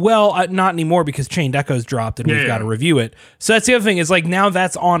 Well, not anymore because Chained Echoes dropped and we've got to review it. So that's the other thing is like now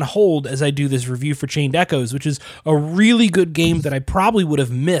that's on hold as I do this review for Chained Echoes, which is a really good game that I probably would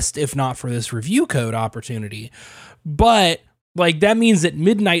have missed if not for this review code opportunity. But like that means that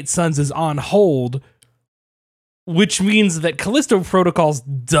Midnight Suns is on hold, which means that Callisto Protocol's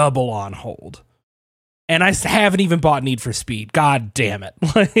double on hold. And I haven't even bought Need for Speed. God damn it.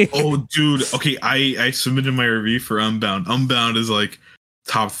 Oh, dude. Okay, I submitted my review for Unbound. Unbound is like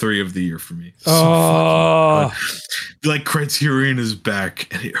top 3 of the year for me. Like Criterion is back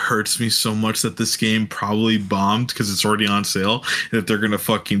and it hurts me so much that this game probably bombed because it's already on sale and that they're gonna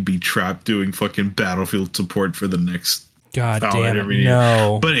fucking be trapped doing fucking Battlefield support for the next God damn it,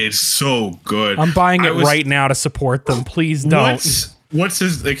 no. But it's so good. I'm buying it right now to support them. Please don't. What's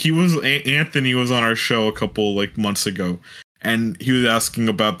his like Anthony was on our show a couple like months ago and he was asking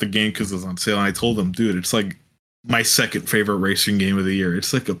about the game because it was on sale and I told him, dude, it's like my second favorite racing game of the year.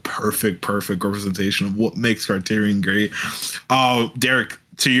 It's like a perfect representation of what makes Criterion great. Derek,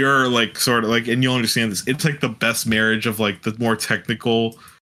 to your like sort of like, and you'll understand this. It's like the best marriage of like the more technical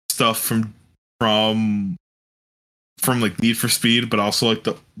stuff from like Need for Speed, but also like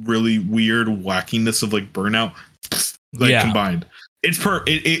the really weird wackiness of like Burnout, like combined. It's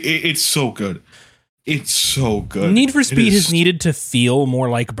it's so good. It's so good. Need for Speed has needed to feel more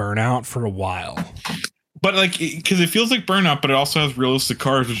like Burnout for a while. But like, because it feels like Burnout, but it also has realistic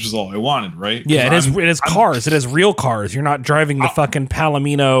cars, which is all I wanted, right? Yeah, it has cars. It has real cars. You're not driving the fucking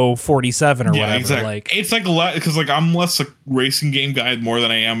Palomino 47 or whatever. Exactly. Like it's like a lot because like I'm less a racing game guy more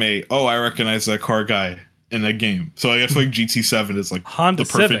than I am I recognize that car guy in that game. So I guess like GT7 is like Honda the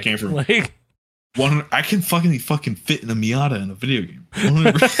perfect Civic, game for me. Like, I can fucking fit in a Miata in a video game.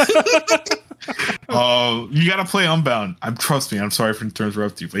 You gotta play Unbound. Trust me. I'm sorry for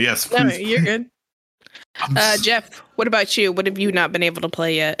interrupting you, but yes, please. No, you're good. Jeff, what about you? What have you not been able to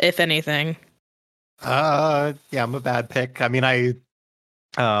play yet, if anything? Yeah, I'm a bad pick. I mean, I've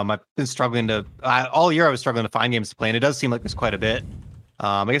been struggling to all year. I was struggling to find games to play, and it does seem like there's quite a bit.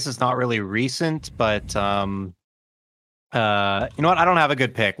 I guess it's not really recent, but you know what? I don't have a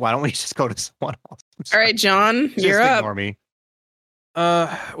good pick. Why don't we just go to someone else? All right, John, you're up. Ignore me.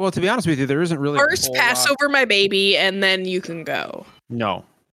 Well, to be honest with you, there isn't really first pass over my baby, and then you can go. No.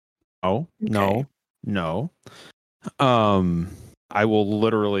 I will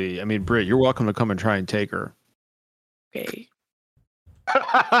literally. I mean, Britt, you're welcome to come and try and take her. Okay.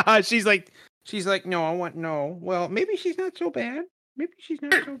 she's like, no, I want no. Well, maybe she's not so bad.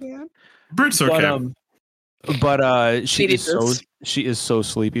 Britt's okay. But she is so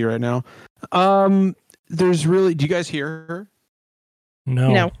sleepy right now. There's really. Do you guys hear her?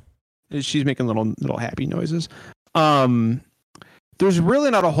 No. She's making little happy noises. There's really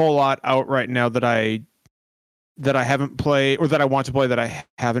not a whole lot out right now that I haven't played or that I want to play that I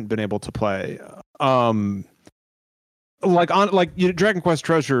haven't been able to play. Dragon Quest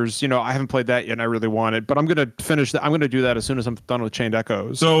Treasures, I haven't played that yet and I really want it, but I'm going to finish that. I'm going to do that as soon as I'm done with Chained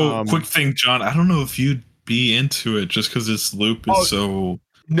Echoes. So quick thing, John, I don't know if you'd be into it just because this loop is so...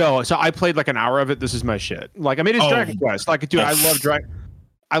 No, so I played like an hour of it. This is my shit. Like, I mean, it's Dragon Quest. Like, dude, I love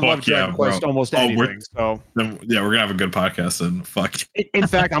Dragon Quest almost anything. So we're gonna have a good podcast then. Fuck. In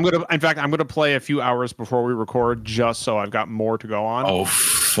fact, I'm gonna play a few hours before we record just so I've got more to go on. Oh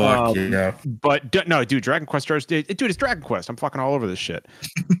fuck yeah! But no, dude, Dragon Quest starts. Dude, it's Dragon Quest. I'm fucking all over this shit.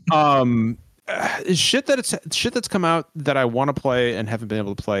 Shit that's come out that I want to play and haven't been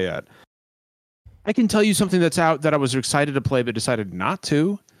able to play yet. I can tell you something that's out that I was excited to play but decided not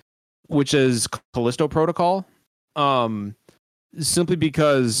to, which is Callisto Protocol. simply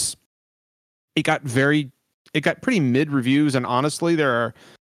because it got pretty mid reviews, and honestly, there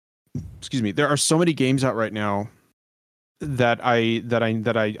are so many games out right now that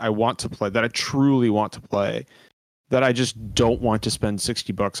I want to play, that I truly want to play, that I just don't want to spend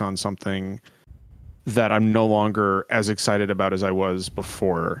 $60 on something that I'm no longer as excited about as I was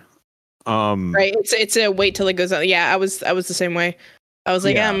before. Right. It's a wait till it goes out. Yeah, I was the same way. I was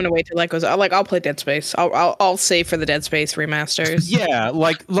like, I'm gonna wait till that goes out. I'll play Dead Space. I'll save for the Dead Space remasters. Yeah,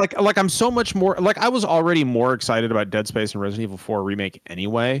 like I'm so much more like I was already more excited about Dead Space and Resident Evil 4 remake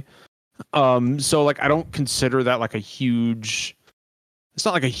anyway. So like I don't consider that like it's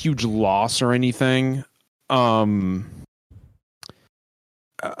not like a huge loss or anything. Other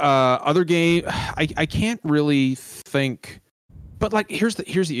game, I can't really think, but like here's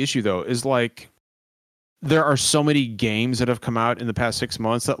the issue though, is like there are so many games that have come out in the past 6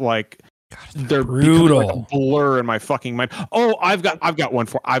 months that like they're brutal, like a blur in my fucking mind. Oh, I've got one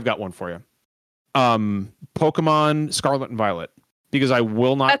for you. Pokemon Scarlet and Violet, because I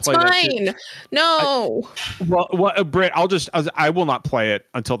will not play that shit. That's fine. No. Britt, I will not play it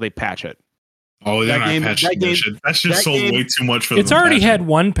until they patch it. Oh, they're not patching that shit. That shit sold way too much for them. It's already had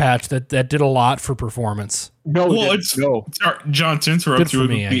one patch that did a lot for performance. John, to interrupt good for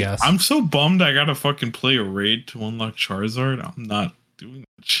me, I guess. I'm so bummed I gotta fucking play a raid to unlock Charizard. I'm not doing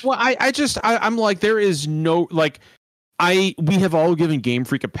that shit. Well, I'm like, there is no like, we have all given Game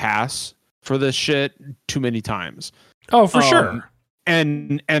Freak a pass for this shit too many times. Oh, for sure.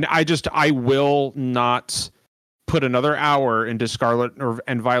 And I will not put another hour into Scarlet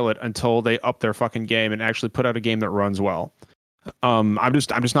and Violet until they up their fucking game and actually put out a game that runs well. I'm just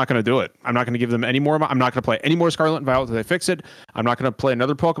not going to do it. I'm not going to give them any more. I'm not going to play any more Scarlet and Violet until they fix it. I'm not going to play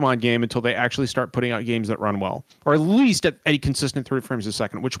another Pokemon game until they actually start putting out games that run well, or at least at a consistent 30 frames a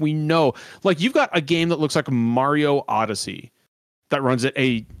second, which we know. Like, you've got a game that looks like Mario Odyssey that runs at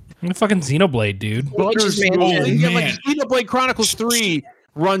a fucking Xenoblade, dude. Like Xenoblade Chronicles 3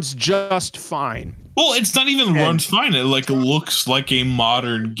 runs just fine. Well, it's not even runs fine. It like looks like a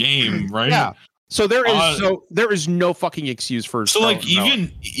modern game, right? Yeah. So there is no fucking excuse for. So like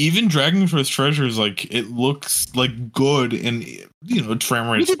even Dragon Quest Treasures, like it looks like good, and frame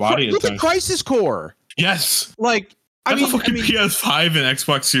rate spotty. Look at Crisis Core. Yes. Like that's a fucking PS5 and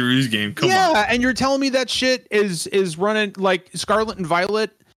Xbox Series game. Come on. Yeah, and you're telling me that shit is running like Scarlet and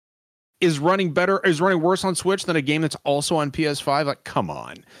Violet is running worse on Switch than a game that's also on PS5? Like, come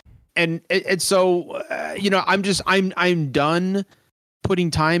on. And so I'm done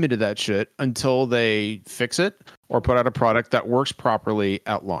putting time into that shit until they fix it or put out a product that works properly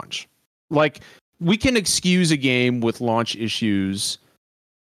at launch. Like, we can excuse a game with launch issues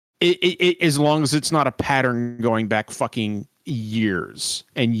as long as it's not a pattern going back fucking years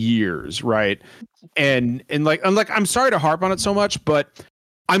and years, right? And I'm sorry to harp on it so much, but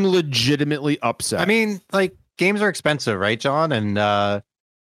I'm legitimately upset. I mean, like, games are expensive, right, John? And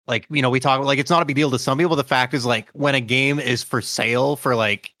we talk like it's not a big deal to some people. The fact is, like, when a game is for sale for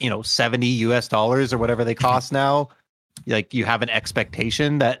like $70 or whatever they cost now, like, you have an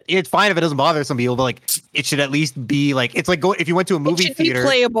expectation that it's fine if it doesn't bother some people, but like it should at least be like, it's like if you went to a movie theater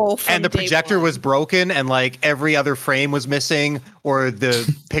playable and the projector was broken and like every other frame was missing or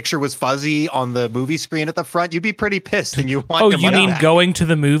the picture was fuzzy on the movie screen at the front, you'd be pretty pissed and you want. Oh, you mean back. Going to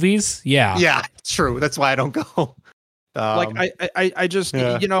the movies? Yeah, it's true. That's why I don't go. I just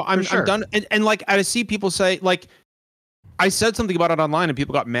I'm done, and like I see people say, like, I said something about it online and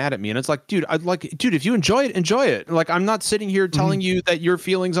people got mad at me, and it's like, dude, if you enjoy it. Like, I'm not sitting here telling you that your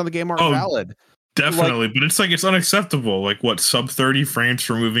feelings on the game aren't valid. Definitely, but it's like, it's unacceptable. Like, what, sub 30 frames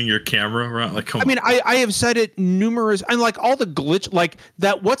for moving your camera around? Like, come on. I mean, I have said it numerous, and like all the glitch, like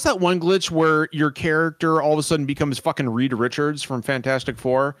that. What's that one glitch where your character all of a sudden becomes fucking Reed Richards from Fantastic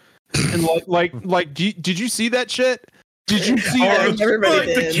Four? And did you see that shit? Did you see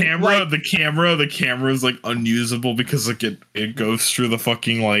the camera is like unusable because like it goes through the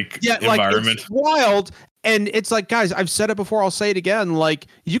fucking environment. Like, it's wild. And it's like, guys, I've said it before, I'll say it again. Like,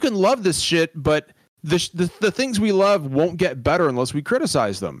 you can love this shit, but the things we love won't get better unless we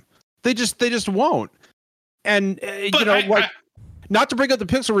criticize them. They just won't. And not to bring up the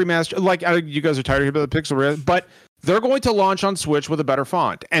Pixel remaster, like, you guys are tired of hearing about the Pixel remaster, but they're going to launch on Switch with a better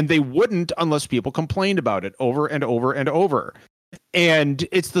font, and they wouldn't unless people complained about it over and over and over. And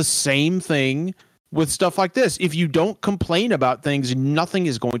it's the same thing with stuff like this. If you don't complain about things, nothing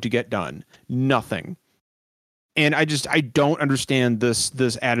is going to get done. Nothing. And I don't understand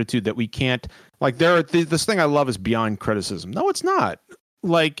this attitude that we can't, like, this thing I love is beyond criticism. No, it's not.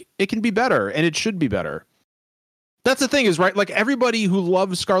 Like, it can be better, and it should be better. That's the thing is, right? Like, everybody who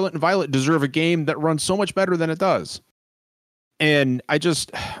loves Scarlet and Violet deserve a game that runs so much better than it does. and I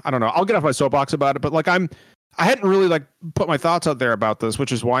don't know. I'll get off my soapbox about it, but like I hadn't really like put my thoughts out there about this,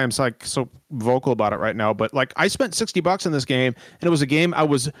 which is why I'm like so vocal about it right now. But like I spent $60 in this game, and it was a game I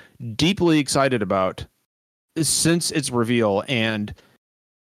was deeply excited about since its reveal, and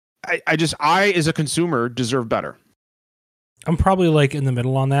I as a consumer deserve better. I'm probably like in the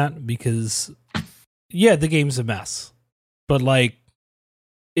middle on that because yeah, the game's a mess. But like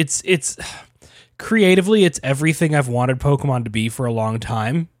it's creatively it's everything I've wanted Pokemon to be for a long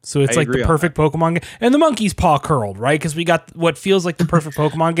time. So it's like the perfect Pokemon game. And the monkey's paw curled, right? Because we got what feels like the perfect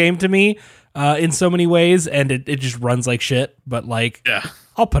Pokemon game to me in so many ways, and it just runs like shit. But like, yeah,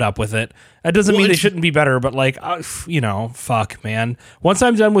 I'll put up with it. That doesn't mean they shouldn't be better, but like, fuck, man. Once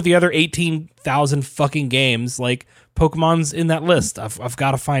I'm done with the other 18,000 fucking games, like Pokemon's in that list. I've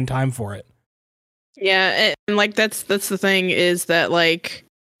got to find time for it. Yeah, and like that's the thing is that like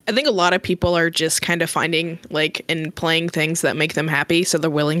I think a lot of people are just kind of finding like and playing things that make them happy, so they're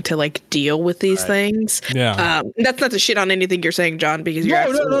willing to like deal with these things. Yeah, that's not to shit on anything you're saying, John, because you're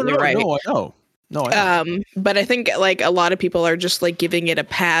absolutely right. No, I know. But I think like a lot of people are just like giving it a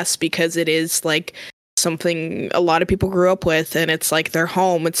pass because it is like something a lot of people grew up with, and it's like their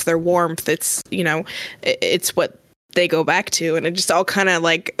home, it's their warmth, it's it's what they go back to, and it just all kind of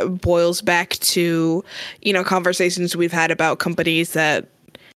like boils back to conversations we've had about companies that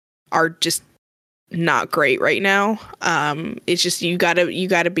are just not great right now. It's just you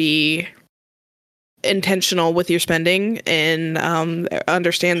gotta be intentional with your spending and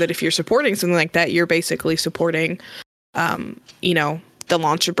understand that if you're supporting something like that, you're basically supporting the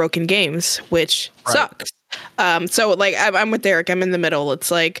launch of broken games, which sucks. So like I'm with Derek. I'm in the middle.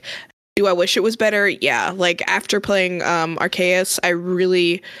 It's like, do I wish it was better? Yeah. Like after playing Arceus, I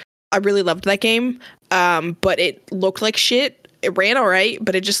really loved that game. But it looked like shit. It ran all right,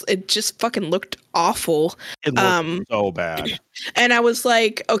 but it just fucking looked awful. It looked so bad. And I was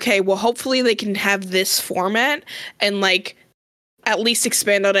like, okay, well, hopefully they can have this format and like at least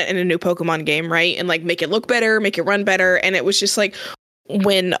expand on it in a new Pokemon game, right? And like make it look better, make it run better. And it was just like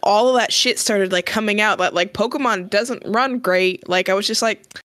when all of that shit started like coming out, that like Pokemon doesn't run great. Like I was just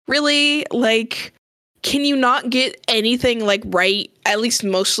like, really? Like, can you not get anything like right, at least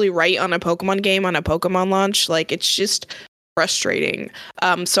mostly right on a Pokemon game on a Pokemon launch? Like it's just frustrating.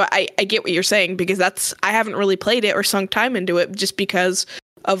 So I get what you're saying, because I haven't really played it or sunk time into it just because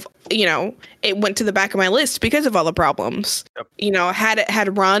of it went to the back of my list because of all the problems. Yep. Had it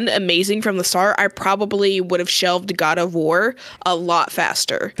had run amazing from the start, I probably would have shelved God of War a lot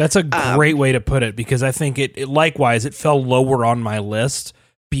faster. That's a great way to put it, because I think it likewise it fell lower on my list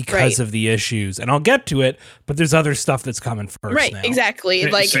because of the issues, and I'll get to it, but there's other stuff that's coming first. Right, now. Exactly.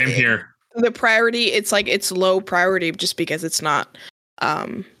 Like same here. The priority, it's like it's low priority just because it's not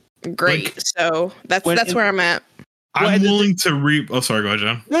great. Like, so that's where I'm at. I'm willing to Oh, sorry, go ahead,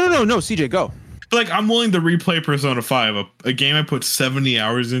 John. No, CJ, go. Like I'm willing to replay Persona 5, a game I put 70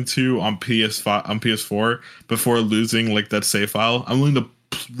 hours into on PS4 before losing like that save file. I'm willing to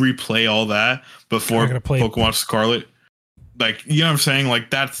replay all that before Pokemon Scarlet. Like, you know what I'm saying? Like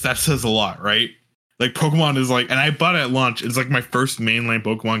that says a lot, right? Like Pokemon is like, and I bought it at launch. It's like my first mainline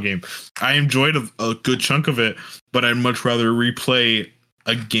Pokemon game. I enjoyed a good chunk of it, but I'd much rather replay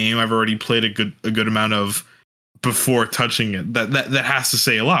a game I've already played a good amount of before touching it. That has to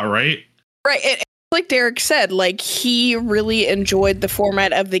say a lot, right? Right. And like Derek said, like he really enjoyed the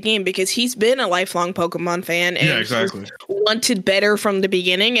format of the game because he's been a lifelong Pokemon fan and wanted better from the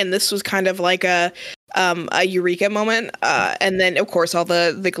beginning. And this was kind of like a eureka moment. And then of course all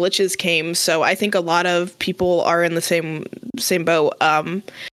the glitches came. So I think a lot of people are in the same boat.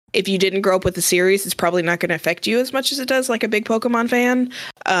 If you didn't grow up with the series, it's probably not going to affect you as much as it does like a big Pokemon fan.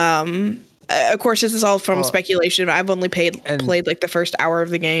 Of course, this is all from speculation. I've only played like the first hour of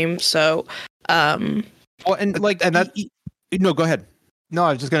the game, so. No, go ahead. No,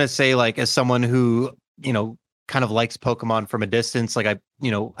 I was just gonna say, like, as someone who kind of likes Pokemon from a distance, like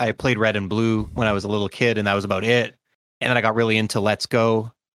I played Red and Blue when I was a little kid, and that was about it. And then I got really into Let's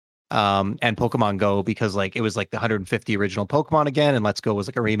Go, and Pokemon Go because like it was like the 150 original Pokemon again, and Let's Go was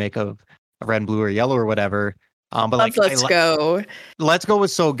like a remake of Red and Blue or Yellow or whatever. But like Let's Go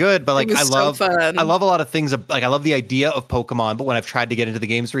was so good, but like I love a lot of things. Like I love the idea of Pokemon, but when I've tried to get into the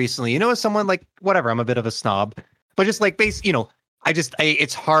games recently, as someone like whatever, I'm a bit of a snob, but just like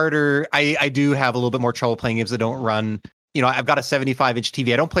it's harder. I do have a little bit more trouble playing games that don't run. I've got a 75-inch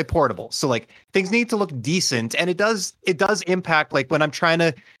TV. I don't play portable, so like things need to look decent, and it does impact like when I'm trying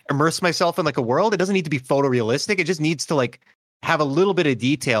to immerse myself in like a world. It doesn't need to be photorealistic. It just needs to like have a little bit of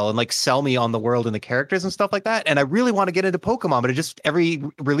detail and like sell me on the world and the characters and stuff like that. And I really want to get into Pokemon, but every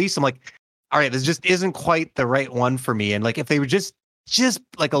release I'm like, all right, this just isn't quite the right one for me. And like, if they were just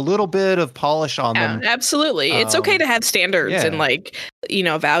like a little bit of polish on them. Absolutely. It's okay to have standards and like,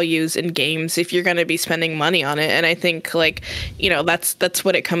 values in games if you're going to be spending money on it. And I think like, that's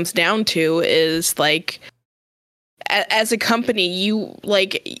what it comes down to is like, as a company, you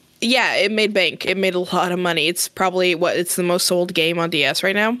like, it made bank. It made a lot of money. It's probably it's the most sold game on DS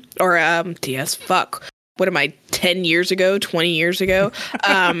right now, or DS. Fuck. What am I? 10 years ago? 20 years ago?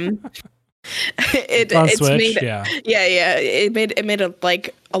 It's Switch, made yeah. It made a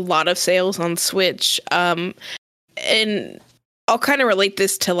lot of sales on Switch. And I'll kind of relate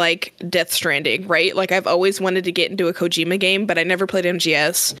this to like Death Stranding, right? Like I've always wanted to get into a Kojima game, but I never played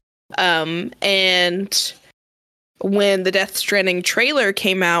MGS. And when the Death Stranding trailer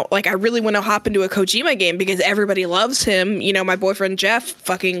came out, like I really want to hop into a Kojima game because everybody loves him. My boyfriend Jeff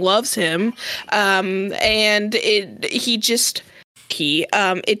fucking loves him. And it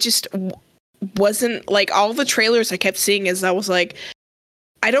just wasn't like all the trailers I kept seeing as I was like,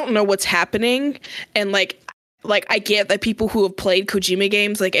 I don't know what's happening. And like I get that people who have played Kojima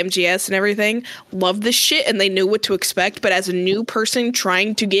games like MGS and everything love this shit and they knew what to expect. But as a new person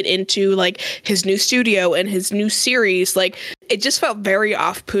trying to get into like his new studio and his new series, like it just felt very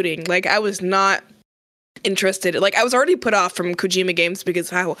off-putting. Like I was not interested. Like I was already put off from Kojima games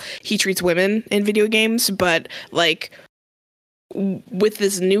because of how he treats women in video games. But like with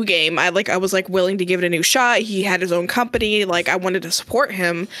this new game, I was like willing to give it a new shot. He had his own company. Like I wanted to support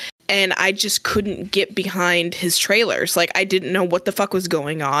him. And I just couldn't get behind his trailers. Like, I didn't know what the fuck was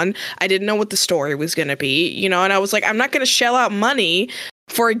going on. I didn't know what the story was going to be, and I was like, I'm not going to shell out money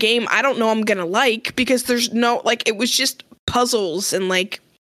for a game I don't know I'm going to like because there's no, like, it was just puzzles and like,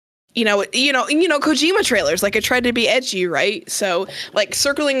 Kojima trailers. Like, I tried to be edgy, right? So, like,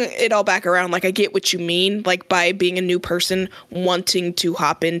 circling it all back around, like, I get what you mean, like, by being a new person wanting to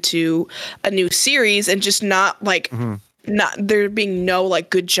hop into a new series and just not, like, not there being no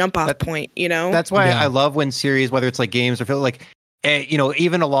like good jump off point, That's why I love when series, whether it's like games or like,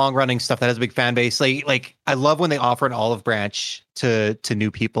 even a long running stuff that has a big fan base. Like I love when they offer an olive branch to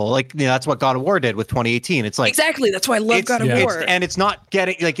new people. Like that's what God of War did with 2018. It's like exactly that's why I love God of War. And it's not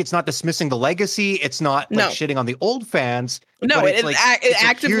it's not dismissing the legacy. It's not like shitting on the old fans. No, it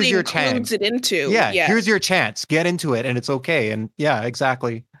actively here's your includes chance. It into. Yeah, here's your chance. Get into it, and it's okay. And yeah,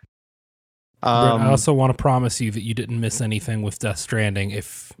 exactly. I also want to promise you that you didn't miss anything with Death Stranding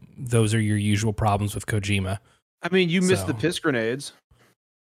if those are your usual problems with Kojima. I mean, you missed the piss grenades.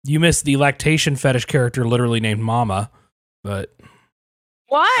 You missed the lactation fetish character literally named Mama, but...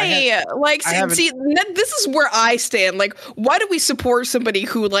 Why? This is where I stand. Like, why do we support somebody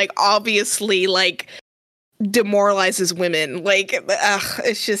who, like, obviously, like, demoralizes women? Like,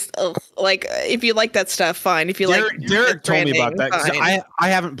 it's just like if you like that stuff, fine. If you Derek told me about that. I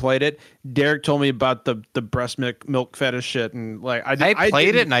haven't played it. Derek told me about the breast milk fetish shit, and like I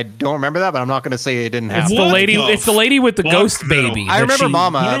played it, and I don't remember that, but I'm not going to say it didn't happen. It's the lady with the ghost baby. I remember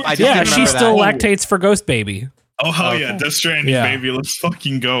Mama. She still lactates for Ghost Baby. Oh, hell yeah. Death Stranding, baby. Let's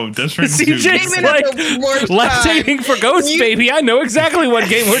fucking go. Death Stranding. CJ's like, lactating for Ghost Baby. I know exactly what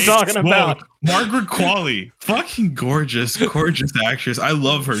game we're talking about. Margaret Qualley. Fucking gorgeous actress. I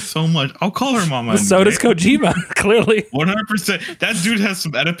love her so much. I'll call her Mama. So does Kojima, clearly. 100%. That dude has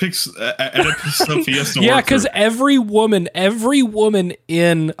some Oedipus stuff he has to Yeah, because every woman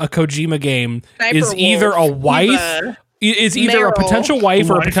in a Kojima game is either a wife, a potential wife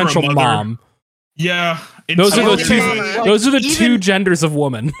or a potential mom. Yeah, those are the two genders of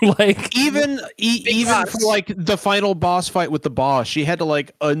woman. Like even for like the final boss fight with the boss, she had to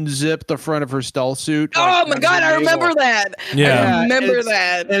like unzip the front of her stealth suit. Oh my god, I remember that. Yeah, I remember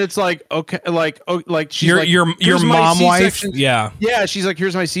that. And it's like okay, like she's your mom wife. Yeah, she's like,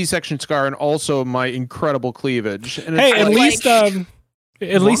 here's my C-section scar and also my incredible cleavage. And hey, at least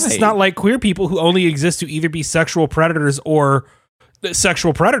it's not like queer people who only exist to either be sexual predators or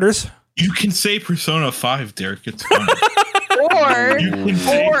sexual predators. You can say Persona 5, Derek. It's fine.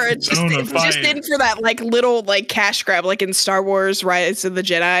 or just in for that like little like cash grab, like in Star Wars Rise of the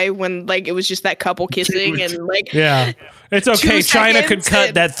Jedi, when like it was just that couple kissing and like it's okay. China could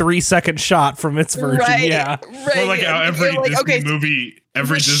cut that 3-second shot from its version. Right. Well, like how every Disney movie.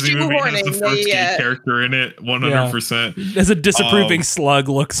 Every Disney movie has the first gay character in it, 100%. As a disapproving slug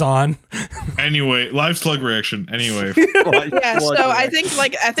looks on. Anyway, live slug reaction. Anyway. I think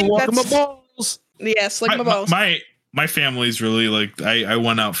that's balls. Yes, like my balls. My family's really like I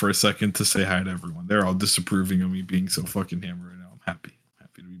went out for a second to say hi to everyone. They're all disapproving of me being so fucking hammered right now. I'm happy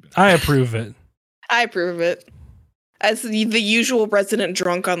to be back. I approve it. I approve it. as the usual resident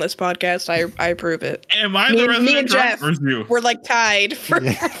drunk on this podcast, I approve it. Am I the resident drunk? Or you? We're like tied for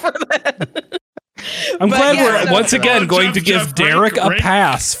that. I'm glad we're once again going to give Derek a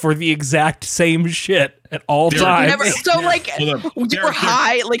pass for the exact same shit at all times. So like you were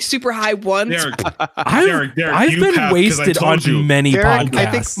high, like super high once. I've been wasted on many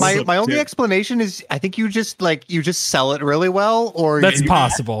podcasts. I think my only explanation is I think you just sell it really well, or that's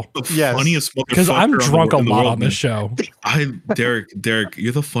possible. Yes, because I'm drunk a lot on this show. Derek,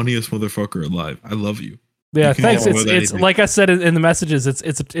 you're the funniest motherfucker alive. I love you. Yeah, thanks. It's like I said in the messages.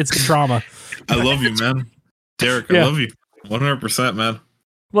 It's trauma. I love you, man. Derek, I love you. 100%, man.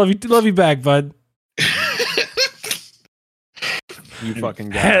 Love you back, bud. You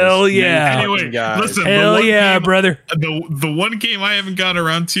fucking guys. Hell yeah. Anyway, listen. Hell yeah, brother. The one game I haven't gotten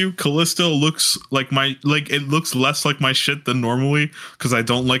around to, Callisto looks like it looks less like my shit than normally because I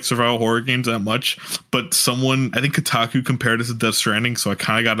don't like survival horror games that much. But I think Kotaku compared it to Death Stranding, so I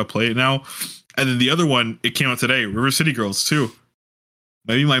kind of got to play it now. And then the other one, it came out today, River City Girls 2.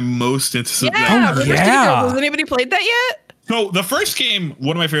 Maybe my most anticipated. Yeah, River City Girls. Has anybody played that yet? So the first game,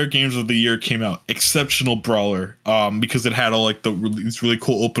 one of my favorite games of the year, came out. Exceptional brawler, because it had all like these really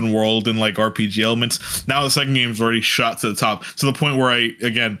cool open world and like RPG elements. Now the second game's already shot to the top, to the point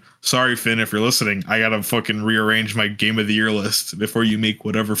where sorry Finn, if you're listening, I gotta fucking rearrange my game of the year list before you make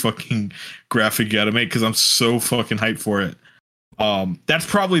whatever fucking graphic you gotta make, because I'm so fucking hyped for it. That's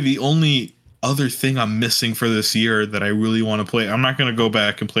probably the only other thing I'm missing for this year that I really want to play. I'm not gonna go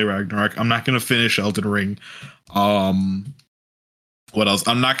back and play Ragnarok. I'm not gonna finish Elden Ring. What else?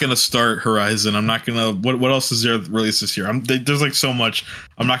 I'm not gonna start Horizon. I'm not gonna. What else is there released this year? There's like so much.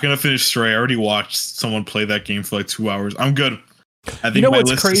 I'm not gonna finish Stray. I already watched someone play that game for like 2 hours. I'm good. I think you know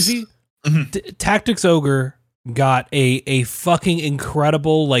what's crazy? Tactics Ogre got a fucking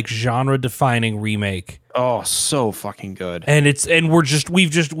incredible like genre defining remake. Oh, so fucking good. And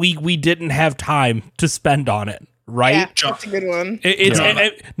we didn't have time to spend on it. Right? Yeah, that's a good one. It's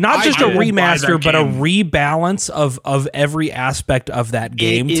not just a remaster, but a rebalance of every aspect of that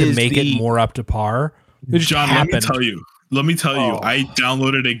game to make it more up to par. John, let me tell you, I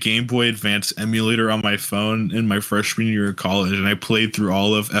downloaded a Game Boy Advance emulator on my phone in my freshman year of college, and I played through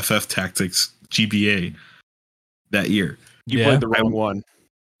all of FF Tactics GBA that year. You played the wrong one.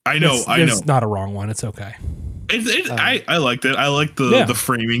 I know. It's not a wrong one. It's okay. I liked it. I like the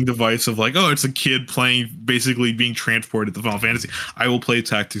framing device of like, oh, it's a kid playing, basically being transported to Final Fantasy. I will play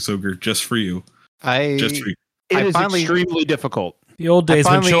Tactics Ogre just for you. It is extremely difficult. The old days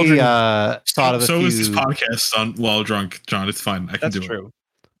when children thought of so is this podcast on while drunk, John. It's fine. I can do true. it.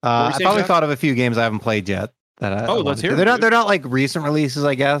 I finally thought of a few games I haven't played yet. Let's hear. They're not like recent releases,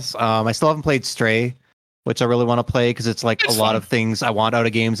 I guess. I still haven't played Stray, which I really want to play because it's like a lot of things I want out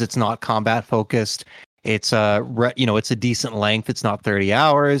of games. It's not combat focused. It's it's a decent length. It's not 30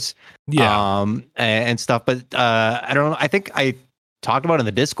 hours. Yeah. And stuff. But I don't know. I think I talked about it in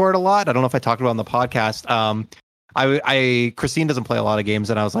the Discord a lot. I don't know if I talked about it on the podcast. Christine doesn't play a lot of games,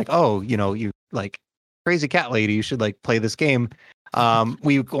 and I was like, oh, you like crazy cat lady, you should like play this game.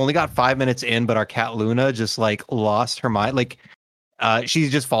 We only got 5 minutes in, but our cat Luna just like lost her mind. Like she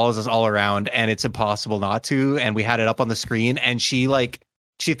just follows us all around, and it's impossible not to. And we had it up on the screen, and she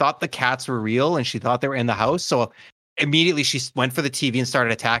thought the cats were real, and she thought they were in the house. So immediately she went for the TV and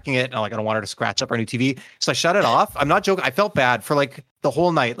started attacking it. And I don't want her to scratch up our new TV. So I shut it off. I'm not joking. I felt bad for like the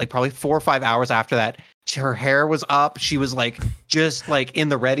whole night, like probably 4 or 5 hours after that. Her hair was up. She was like, just like in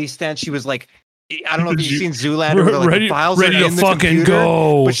the ready stance. She was like, I don't know if you've seen Zoolander, where like the files are in the computer,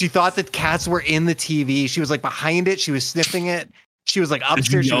 go. But she thought that cats were in the TV. She was like behind it. She was sniffing it. She was like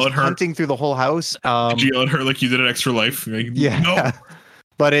upstairs. She was hunting through the whole house. Did you yell at her like you did at Extra Life? Like, yeah. No.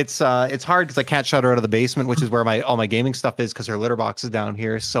 But it's hard because I can't shut her out of the basement, which is where all my gaming stuff is, because her litter box is down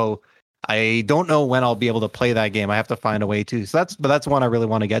here. So I don't know when I'll be able to play that game. I have to find a way to. So that's one I really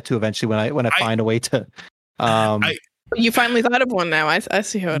want to get to eventually when I find a way to. You finally thought of one now. I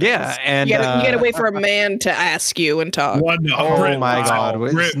see how it is. Yeah, and you gotta wait for a man to ask you and talk. Oh my God!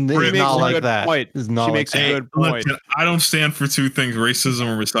 It's not like that. She makes a good point. Listen, I don't stand for two things: racism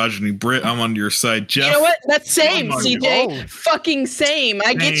or misogyny. Britt, I'm on your side. Jeff, you know what? That's same, CJ. Fucking same.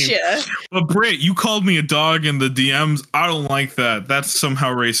 I get you. But Britt, you called me a dog in the DMs. I don't like that. That's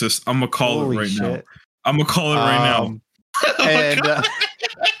somehow racist. I'm gonna call it right now. I'm gonna call it right now. And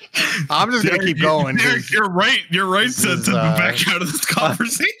I'm just gonna keep going. Derek, you're right. You're right to back out of this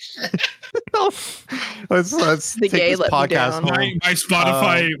conversation. let's take this podcast home. My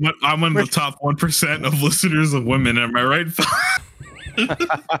Spotify, I'm in the top 1% of listeners of women. Am I right?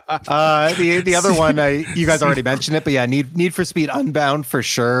 The other one, you guys already mentioned it, but yeah, Need for Speed Unbound for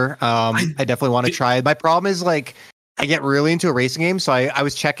sure. I definitely want to try it. My problem is like, I get really into a racing game. So I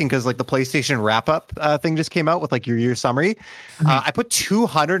was checking because like the PlayStation wrap up thing just came out with like your year summary. I put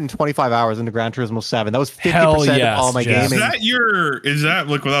 225 hours into Gran Turismo 7. That was 50% of all my gaming. Is that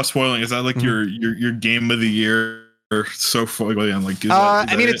like, without spoiling, is that like your game of the year? Or so far, like,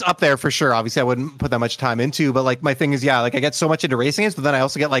 I mean, it's up there for sure. Obviously, I wouldn't put that much time into, but like my thing is, like I get so much into racing games, but then I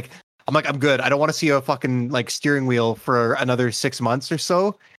also get like, I'm good. I don't want to see a fucking like steering wheel for another 6 months or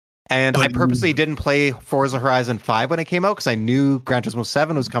so. And I purposely didn't play Forza Horizon 5 when it came out because I knew Gran Turismo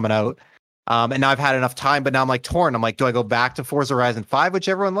 7 was coming out. And now I've had enough time, but now I'm like torn. I'm like, do I go back to Forza Horizon 5, which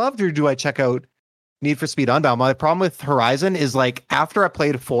everyone loved, or do I check out Need for Speed Unbound? My problem with Horizon is like after I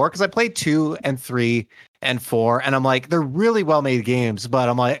played 4, because I played 2 and 3 and 4, and I'm like, they're really well made games, but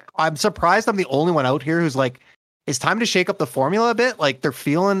I'm like, I'm surprised I'm the only one out here who's like, it's time to shake up the formula a bit. Like they're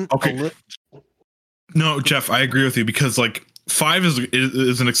feeling No, Jeff, I agree with you because like 5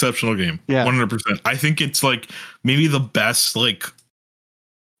 is an exceptional game. Yeah, 100%. I think it's like maybe the best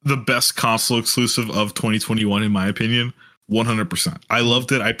console exclusive of 2021 in my opinion. 100%. I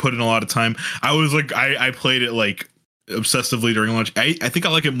loved it. I put in a lot of time. I was like, I played it like obsessively during launch. I think I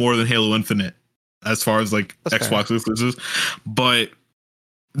like it more than Halo Infinite as far as like That's Xbox exclusives. But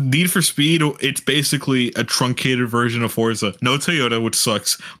Need for Speed, it's basically a truncated version of Forza. No Toyota, which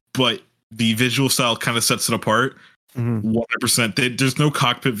sucks, but the visual style kind of sets it apart. 100%. There's no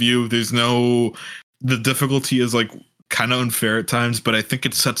cockpit view. The difficulty is like kind of unfair at times, but I think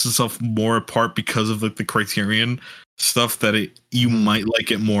it sets itself more apart because of like the Criterion stuff that you might like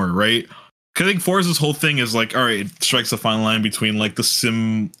it more, right? Because I think Forza's whole thing is like, all right, it strikes a fine line between like the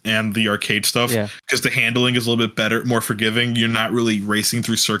sim and the arcade stuff. Because the handling is a little bit better, more forgiving. You're not really racing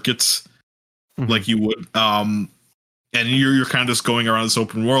through circuits like you would. And you're kind of just going around this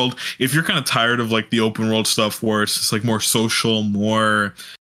open world. If you're kind of tired of like the open world stuff where it's just like more social, more,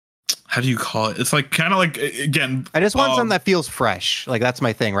 how do you call it? It's like kind of like, again, I just want something that feels fresh. Like that's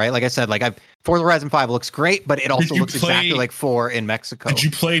my thing, right? Like I said, like Forza Horizon 5 looks great, but it also looks exactly like 4 in Mexico. Did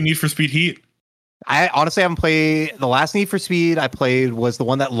you play Need for Speed Heat? I honestly haven't played. The last Need for Speed I played was the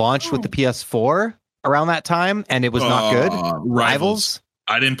one that launched with the PS4 around that time, and it was not good. Rivals.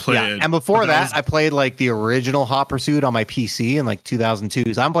 I didn't play it. And before that, I played like the original Hot Pursuit on my PC in like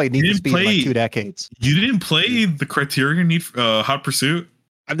 2002. So I played Need for Speed in like 2 decades. You didn't play the Criterion Hot Pursuit?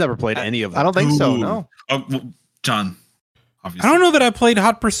 I've never played any of them. I don't think so. No. Well, John. Obviously. I don't know that I played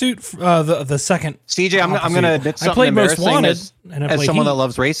Hot Pursuit, the second. CJ, I'm going to admit something. I played Most Wanted. As someone that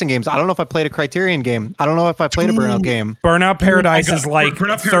loves racing games, I don't know if I played a Criterion game. I don't know if I played a Burnout game. Burnout Paradise is like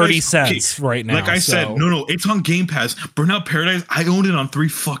 30 cents right now. Like I said, no, it's on Game Pass. Burnout Paradise, I owned it on 3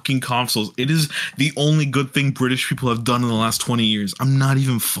 fucking consoles. It is the only good thing British people have done in the last 20 years. I'm not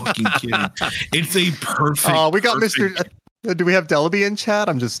even fucking kidding. It's a perfect. Oh, we got Mr. Do we have Delaby in chat?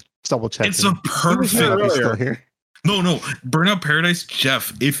 I'm just double checking. It's a perfect. He's still here. No, Burnout Paradise,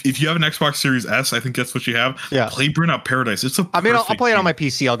 Jeff. If you have an Xbox Series S, I think that's what you have. Yeah, play Burnout Paradise. It's I'll play it on my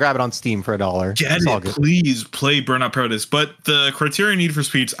PC. I'll grab it on Steam for $1. Get it, please play Burnout Paradise. But the Criterion Need for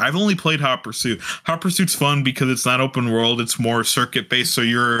Speeds, I've only played Hot Pursuit. Hot Pursuit's fun because it's not open world; it's more circuit based.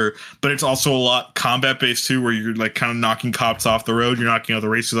 But it's also a lot combat based too, where you're like kind of knocking cops off the road. You're knocking other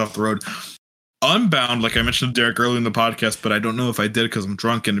racers off the road. Unbound, like I mentioned to Derek earlier in the podcast, but I don't know if I did because I'm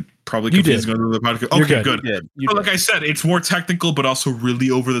drunk and it probably confused going to the podcast. Okay, good. But like I said, it's more technical, but also really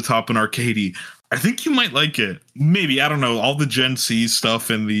over the top and arcadey. I think you might like it. Maybe, I don't know. All the Gen C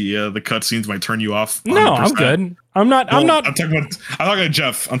stuff and the cutscenes might turn you off. 100%. No, I'm good. I'm not. I'm talking about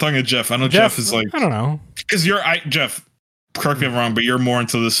Jeff. I know Jeff is like, I don't know, because Jeff. Correct me if I'm wrong, but you're more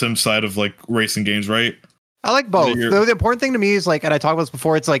into the sim side of like racing games, right? I like both. The important thing to me is like, and I talked about this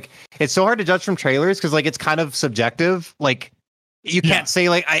before, it's like, it's so hard to judge from trailers because like it's kind of subjective. Like you can't say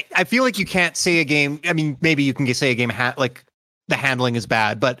like, I feel like you can't say a game. I mean, maybe you can say a game like the handling is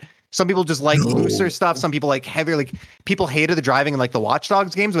bad, but some people just like looser stuff. Some people like heavier, like people hated the driving in like the Watch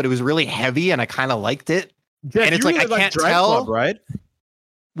Dogs games, but it was really heavy and I kind of liked it. Yeah, and it's like, really I can't tell. Club, right?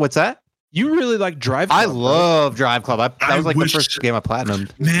 What's that? You really like Drive Club. I love Drive Club. That was like the first game I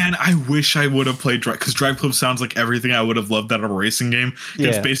platinumed. Man, I wish I would have played Drive, because Drive Club sounds like everything I would have loved out of a racing game. Yeah.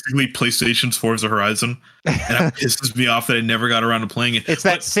 It's basically PlayStation's Forza Horizon. And it pisses me off that I never got around to playing it. It's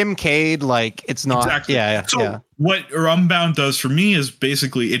that Simcade, like it's not. Exactly. Yeah. What Unbound does for me is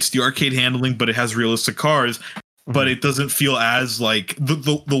basically it's the arcade handling, but it has realistic cars, but it doesn't feel as like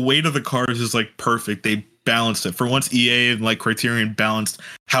the weight of the cars is like perfect. They balanced it for once. EA and like Criterion balanced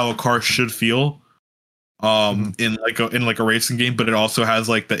how a car should feel in like a racing game, but it also has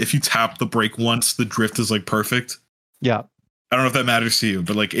like that if you tap the brake once, the drift is like perfect. Yeah. I don't know if that matters to you,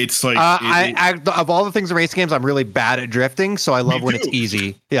 but like it's like of all the things in racing games, I'm really bad at drifting, so I love when it's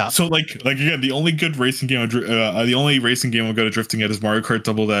easy. Yeah. So like again, the only good racing game, the only racing game I'm good at drifting at is Mario Kart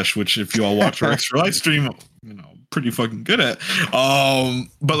Double Dash, which if you all watch our extra live stream, pretty fucking good at.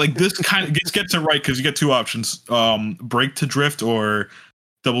 But like this kind of gets it right because you get two options: brake to drift or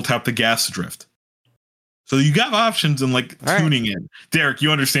double tap the gas to drift. So you got options and like tuning in. Derek,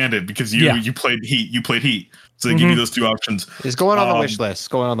 you understand it because you played Heat. You played Heat. So they give you those two options. It's going on the wish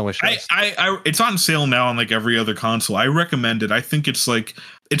list. Going on the wish list. It's on sale now on like every other console. I recommend it. I think it's like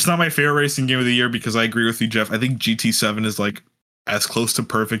it's not my favorite racing game of the year because I agree with you, Jeff. I think GT7 is like as close to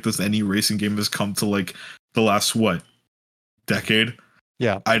perfect as any racing game has come to like the last decade.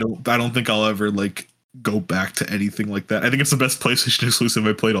 Yeah. I don't think I'll ever like go back to anything like that. I think it's the best PlayStation exclusive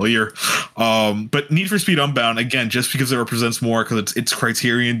I played all year. But Need for Speed Unbound, again, just because it represents more because it's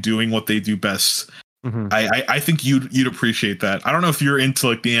Criterion doing what they do best. Mm-hmm. I think you'd appreciate that. I don't know if you're into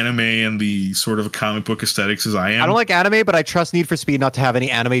like the anime and the sort of comic book aesthetics as I am. I don't like anime, but I trust Need for Speed not to have any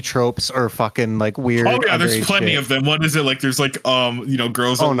anime tropes or fucking like weird. Oh yeah, there's plenty of them. What is it like? There's like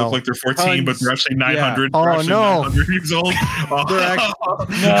girls that look like they're 14, but they're actually 900. Yeah. Oh no, 900 years old. No,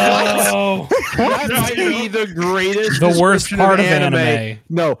 that might be the greatest. The worst part of anime.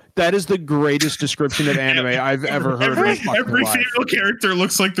 No, that is the greatest description of anime I've ever heard. Every female character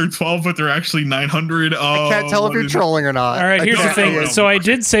looks like they're 12, but they're actually 900. I can't tell if you're trolling or not. All right, here's the thing. So I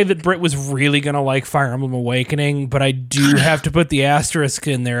did say that Britt was really gonna like Fire Emblem Awakening, but I do have to put the asterisk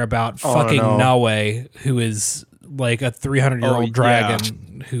in there about fucking Naue, who is like a 300-year-old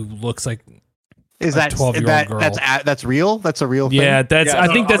dragon who looks like is that 12-year-old girl. That's real? That's a real thing? Yeah, I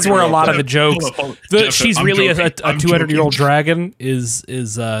think that's where a lot of the jokes. She's really a 200-year-old dragon is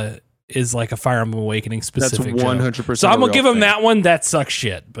like a Fire Emblem Awakening specific. That's 100%. So I'm gonna give him that one. That sucks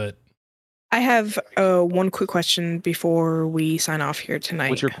shit, but. I have one quick question before we sign off here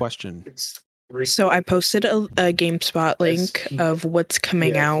tonight. What's your question? So I posted a GameSpot link of what's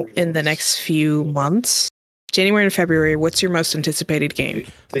coming out in the next few months. January and February, what's your most anticipated game?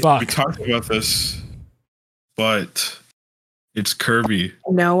 Fuck. We talked about this, but it's Kirby.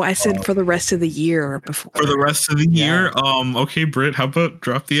 No, I said for the rest of the year before. For the rest of the year? Okay, Britt, how about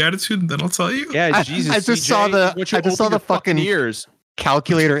drop the attitude and then I'll tell you? Yeah, Jesus. I just saw the fucking ears.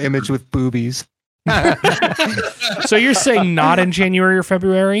 Calculator image with boobies. So you're saying not in January or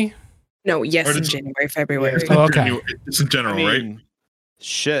February? No, yes, in January, February. Oh, okay. It's in general, right?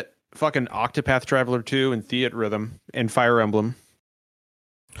 Shit. Fucking Octopath Traveler 2 and Theatrhythm and Fire Emblem.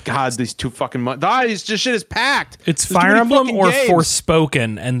 God, these two fucking months. This shit is packed. It's Fire Emblem or games.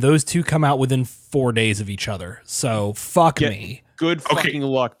 Forspoken, and those two come out within 4 days of each other. So fuck me. Good fucking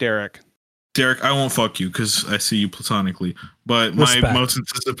luck, Derek. Derek, I won't fuck you because I see you platonically. But my most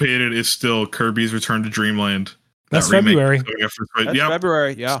anticipated is still Kirby's Return to Dreamland. That's February. That's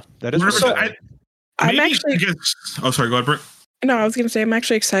February, yeah. That is I'm actually... sorry, go ahead, Britt. No, I was going to say I'm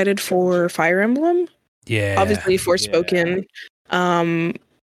actually excited for Fire Emblem. Yeah. Obviously, Forspoken,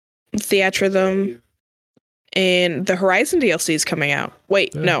 Theatrhythm, and the Horizon DLC is coming out.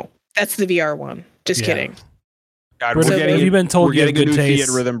 Wait, no. That's the VR one. Just kidding. God, you've been told we're getting a new taste.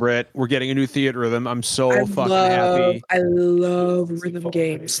 Theatrhythm, Britt. We're getting a new Theatrhythm. I'm so happy. I love rhythm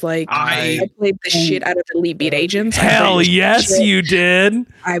games. Like I played the shit out of Elite Beat Agents. Hell yes, you did.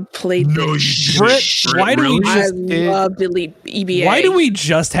 I played the shit. Why do we just? I loved Elite EBA. Why do we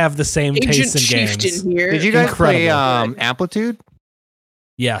just have the same taste in games? Did you guys play Amplitude?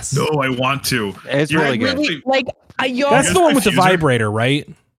 Yes. No, I want to. It's really good. That's the one with the vibrator, right?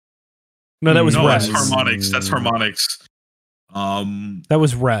 No, that was Rez. That's Harmonix. That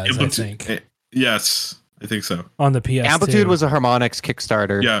was Rez, I think. Yes, I think so. On the PS2. Amplitude was a Harmonix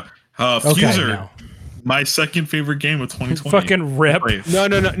Kickstarter. Yeah. Fuser. My second favorite game of 2020. Fucking rip.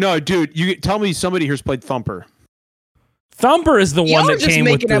 No, dude. You tell me somebody here's played Thumper. Thumper is the one that came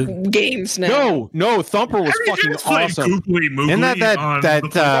with the... up games now. No, Thumper was fucking awesome. Isn't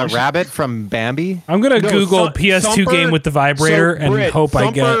that rabbit from Bambi? I'm going to Google PS2 game with the vibrator and hope I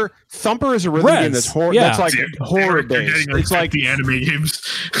get... Thumper is a rhythm game that's that's like horror based. It's like the anime games.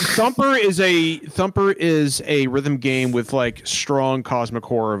 Thumper is a rhythm game with like strong cosmic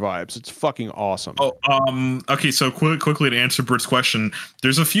horror vibes. It's fucking awesome. Okay, so quickly to answer Britt's question,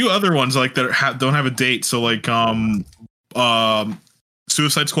 there's a few other ones like that don't have a date. So like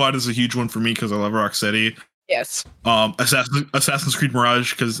Suicide Squad is a huge one for me because I love Rocksteady. Yes. Assassin's Creed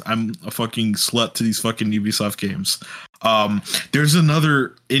Mirage because I'm a fucking slut to these fucking Ubisoft games. There's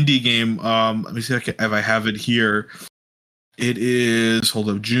another indie game. Let me see if I have it here. It is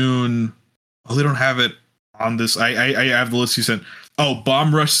June. Oh, they don't have it on this. I have the list you sent. Oh,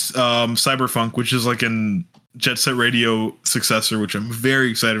 Bomb Rush Cyberpunk, which is like an Jet Set Radio successor, which I'm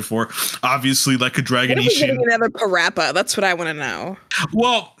very excited for. Obviously, like a Dragon When are we Ishin. getting another Parappa? That's what I want to know.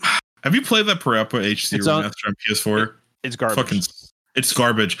 Well, have you played that Parappa HD remaster on PS4? It's garbage. It's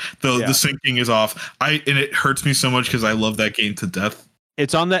garbage. The syncing is off. And it hurts me so much because I love that game to death.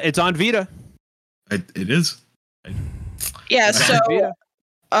 It's on Vita. It is. Yeah. So.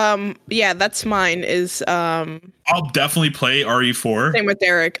 That's mine. Is I'll definitely play RE4. Same with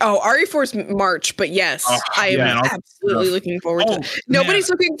Eric. Oh, RE4's March, but yes, I am absolutely looking forward to it. Nobody's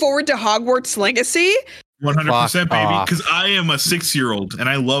looking forward to Hogwarts Legacy. 100%, baby, because I am a 6-year-old and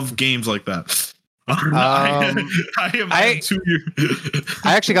I love games like that. I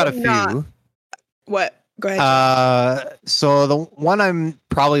actually got a few. What? Go ahead. So the one I'm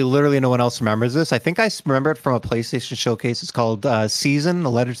probably literally no one else remembers this. I think I remember it from a PlayStation showcase. It's called Season: A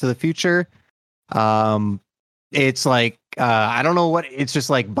Letter to the Future. It's like I don't know what. It's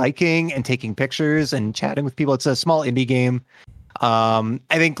just like biking and taking pictures and chatting with people. It's a small indie game. I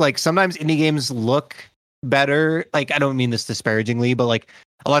think like sometimes indie games look better. Like I don't mean this disparagingly, but like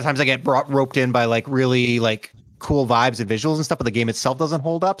a lot of times I get roped in by like really like cool vibes and visuals and stuff, but the game itself doesn't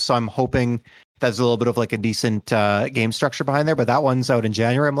hold up. So I'm hoping there's a little bit of like a decent game structure behind there, but that one's out in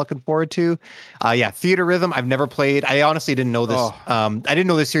January. I'm looking forward to. Theater Rhythm. I've never played. I honestly didn't know this. I didn't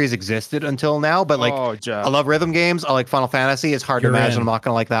know this series existed until now, but like I love rhythm games. I like Final Fantasy. It's hard to imagine I'm not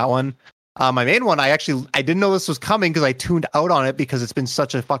going to like that one. My main one, I didn't know this was coming because I tuned out on it because it's been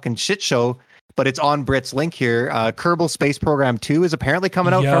such a fucking shit show, but it's on Brit's link here. Kerbal Space Program 2 is apparently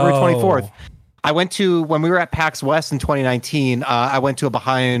coming out February 24th. When we were at PAX West in 2019, I went to a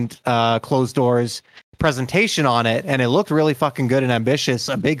behind closed doors presentation on it, and it looked really fucking good and ambitious.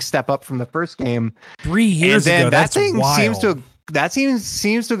 A big step up from the first game. 3 years ago, that thing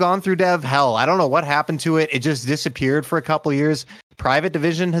seems to have gone through dev hell. I don't know what happened to it. It just disappeared for a couple years. Private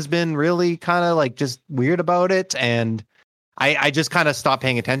Division has been really kind of like just weird about it, and I just kind of stopped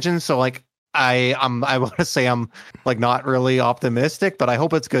paying attention. So like I want to say I'm like not really optimistic, but I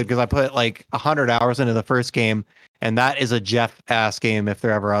hope it's good because I put like 100 hours into the first game, and that is a Jeff ass game if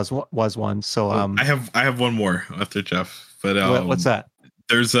there ever was one. So I have one more after Jeff, but what's that?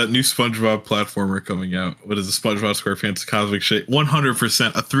 There's that new SpongeBob platformer coming out. What is the SpongeBob SquarePants Cosmic Shake? 100%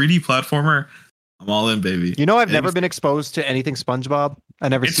 a 3D platformer. I'm all in, baby. You know, I've never been exposed to anything SpongeBob. I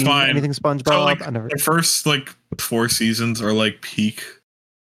never seen anything SpongeBob. So, like, the first like 4 seasons are like peak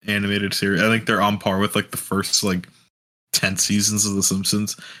animated series. I think they're on par with like the first like 10 seasons of The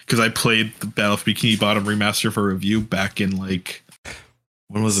Simpsons, because I played the Battle of Bikini Bottom remaster for review back in like,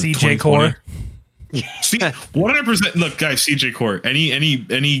 when was it? CJ Core. 100%. Look, guys, CJ Core.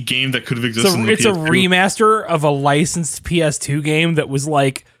 Any game that could have existed. So it's a remaster of a licensed PS2 game that was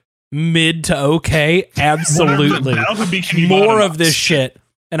like mid to okay. Absolutely, more of this shit,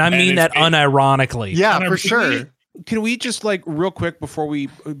 and I mean that unironically. Yeah, for sure. Can we just like real quick before we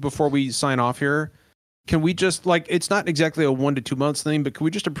sign off here? Can we just like, it's not exactly a 1 to 2 months thing, but can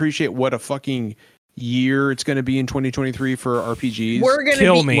we just appreciate what a fucking year it's going to be in 2023 for RPGs? We're going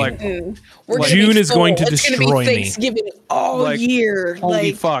Kill to me. June is going to destroy me. Thanksgiving all year.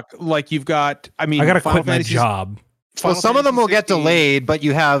 Holy fuck! Like you've got. I mean, I got to quit my job. Well, some of them will get delayed, but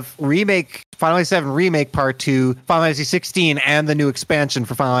you have Final Fantasy VII Remake Part 2, Final Fantasy 16, and the new expansion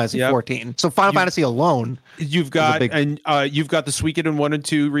for Final Fantasy 14. So Final Fantasy alone, you've got you've got the Suikoden 1 and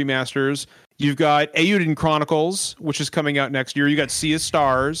 2 remasters. You've got Eiyuden Chronicles, which is coming out next year. You got Sea of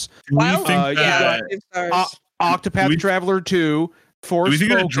Stars. Octopath Traveler 2. Do we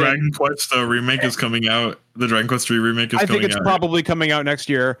think that Dragon Quest remake is coming out? The Dragon Quest 3 remake is coming out. I think it's probably coming out next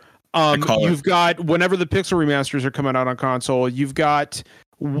year. You've got whenever the Pixel remasters are coming out on console, you've got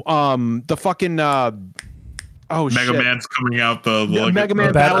the fucking Mega Man's coming out, the Mega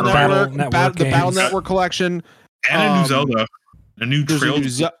Man Battle Network collection, and a new Zelda, a new trail,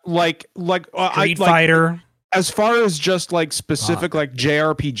 Street Fighter. As far as just like specific like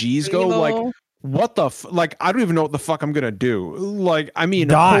JRPGs go, like what the like I don't even know what the fuck I'm gonna do. Like I mean,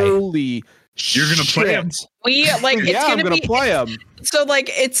 holy. You're gonna play them. I'm gonna play them. So like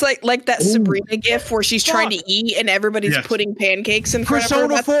it's like that Sabrina gif where she's trying to eat and everybody's putting pancakes in front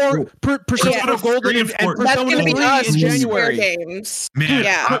of her. Persona Golden and Persona 3 in January. Games. Man,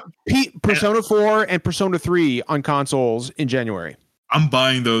 yeah. Persona 4 and Persona 3 on consoles in January. I'm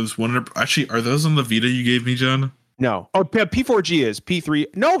buying those. Actually, are those on the Vita you gave me, John? No. Oh, P4G is.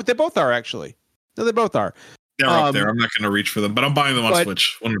 P3. No, they both are actually. No, they both are. They're up there. I'm not going to reach for them, but I'm buying them on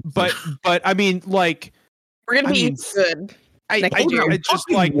Switch. 100%. But I mean, like, we're going to be good. It's just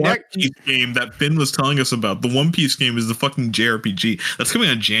like One Piece game that Finn was telling us about. The One Piece game is the fucking JRPG that's coming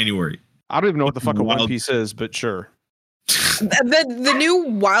out in January. I don't even know what the fuck a One Piece is, but sure. The new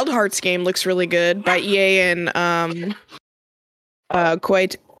Wild Hearts game looks really good by EA and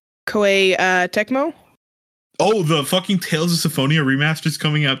Koei Tecmo. Oh, the fucking Tales of Symphonia remaster is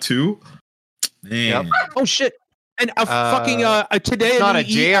coming out too. Man. Yep. Oh shit! And today not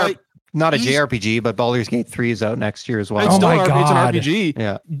a JRPG, but Baldur's Gate 3 is out next year as well. It's Oh my it's God. an RPG.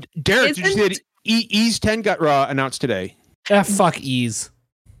 Yeah. Derek, did you see that Ease 10 got announced today? Fuck Ease.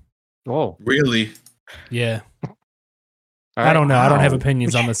 Oh, Really? Yeah. all I don't know. I don't have Wow.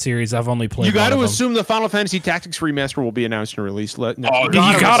 opinions on the series. I've only played. You got one to of them. assume the Final Fantasy Tactics remaster will be announced and released. Oh, You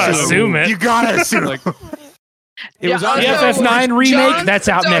gotta assume it. You gotta assume. Like, it was Yeah, on The also- FF9 remake. John- That's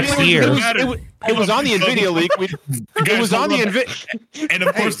out John- next it year. It was on the Nvidia leak. It was on the Nvidia. And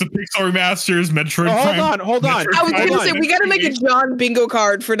of course, the Pixar remasters, Metroid Oh, Prime. hold on. I was Hold gonna on. say we got to make a John bingo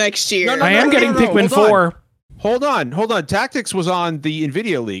card for next year. No, I am getting no, Pikmin hold on. 4. Hold on. Tactics was on the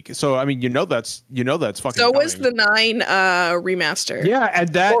Nvidia leak, so I mean, that's fucking. So was coming. the 9 remaster. Yeah, and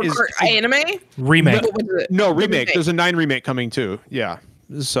that is or anime. Remake. What was it? no remake. remake. There's a 9 remake coming too. Yeah,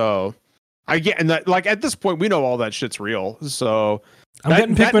 so I get, and that, like, at this point we know all that shit's real. So I'm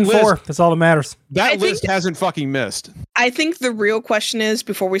getting that Pikmin list- 4. That's all that matters. that I think- list hasn't fucking missed. I think the real question is,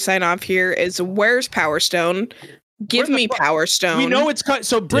 before we sign off here, is where's Power Stone? Give Where the me fuck- Power Stone. We know it's cut.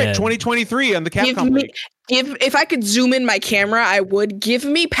 So Brit Dead. 2023 on the Give Capcom me, leak. if I could zoom in my camera, I would. Give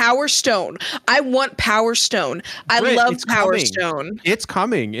me Power Stone. I want Power Stone. I Brit, love it's Power coming. Stone. It's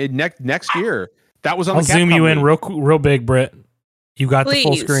coming next year. That was on I'll the zoom Capcom you in leak. real big, Britt. You got the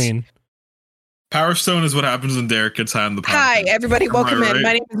full Please. screen. Power Stone is what happens when Derek gets high on the podcast. Hi, everybody. Am I Welcome in. right?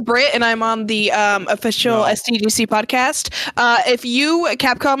 My name is Britt, and I'm on the official No. STGC podcast. If you,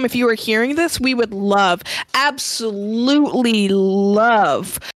 Capcom, if you are hearing this, we would love, absolutely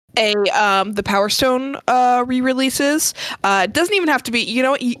love the Power Stone re-releases. It doesn't even have to be,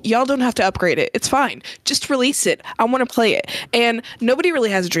 y'all don't have to upgrade it. It's fine. Just release it. I want to play it. And nobody really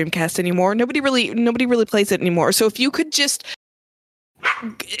has a Dreamcast anymore. Nobody really plays it anymore. So if you could just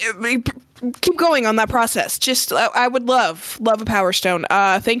keep going on that process. Just I would love a Power Stone.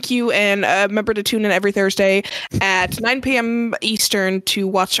 Thank you, and remember to tune in every Thursday at 9 p.m. Eastern to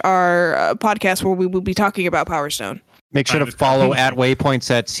watch our podcast where we will be talking about Power Stone. Make sure to follow at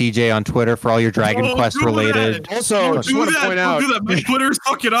Waypoints at CJ on Twitter for all your Dragon Don't Quest do related. that. Also, Don't just do want to that. point Don't out. do that. My Twitter's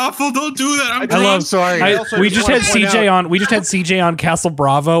fucking awful. Don't do that. I'm I drunk. love sorry. We just just had wanna point CJ on. We just had CJ on Castle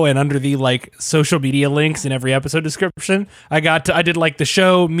Bravo, and under the like social media links in every episode description, I did like the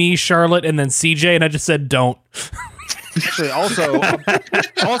show, me, Charlotte, and then CJ, and I just said don't. Actually, also,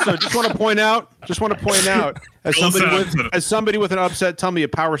 just want to point out, as somebody with an upset tummy, a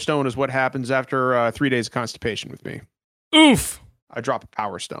Power Stone is what happens after 3 days of constipation with me. Oof. I drop a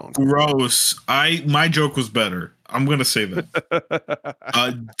Power Stone. Gross. My joke was better. I'm gonna say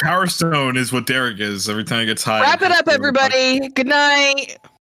that. Power Stone is what Derek is every time he gets high. Wrap it up, everybody. Good night.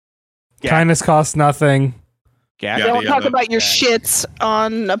 Yeah. Kindness costs nothing. Gag, Yeah, Don't yeah, talk no. about your shits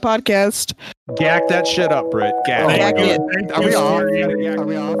on a podcast. gag that shit up, Britt. Gag. Oh my Gag God. it. Thank Are you, we off? Siri. Are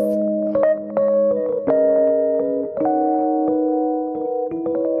we off?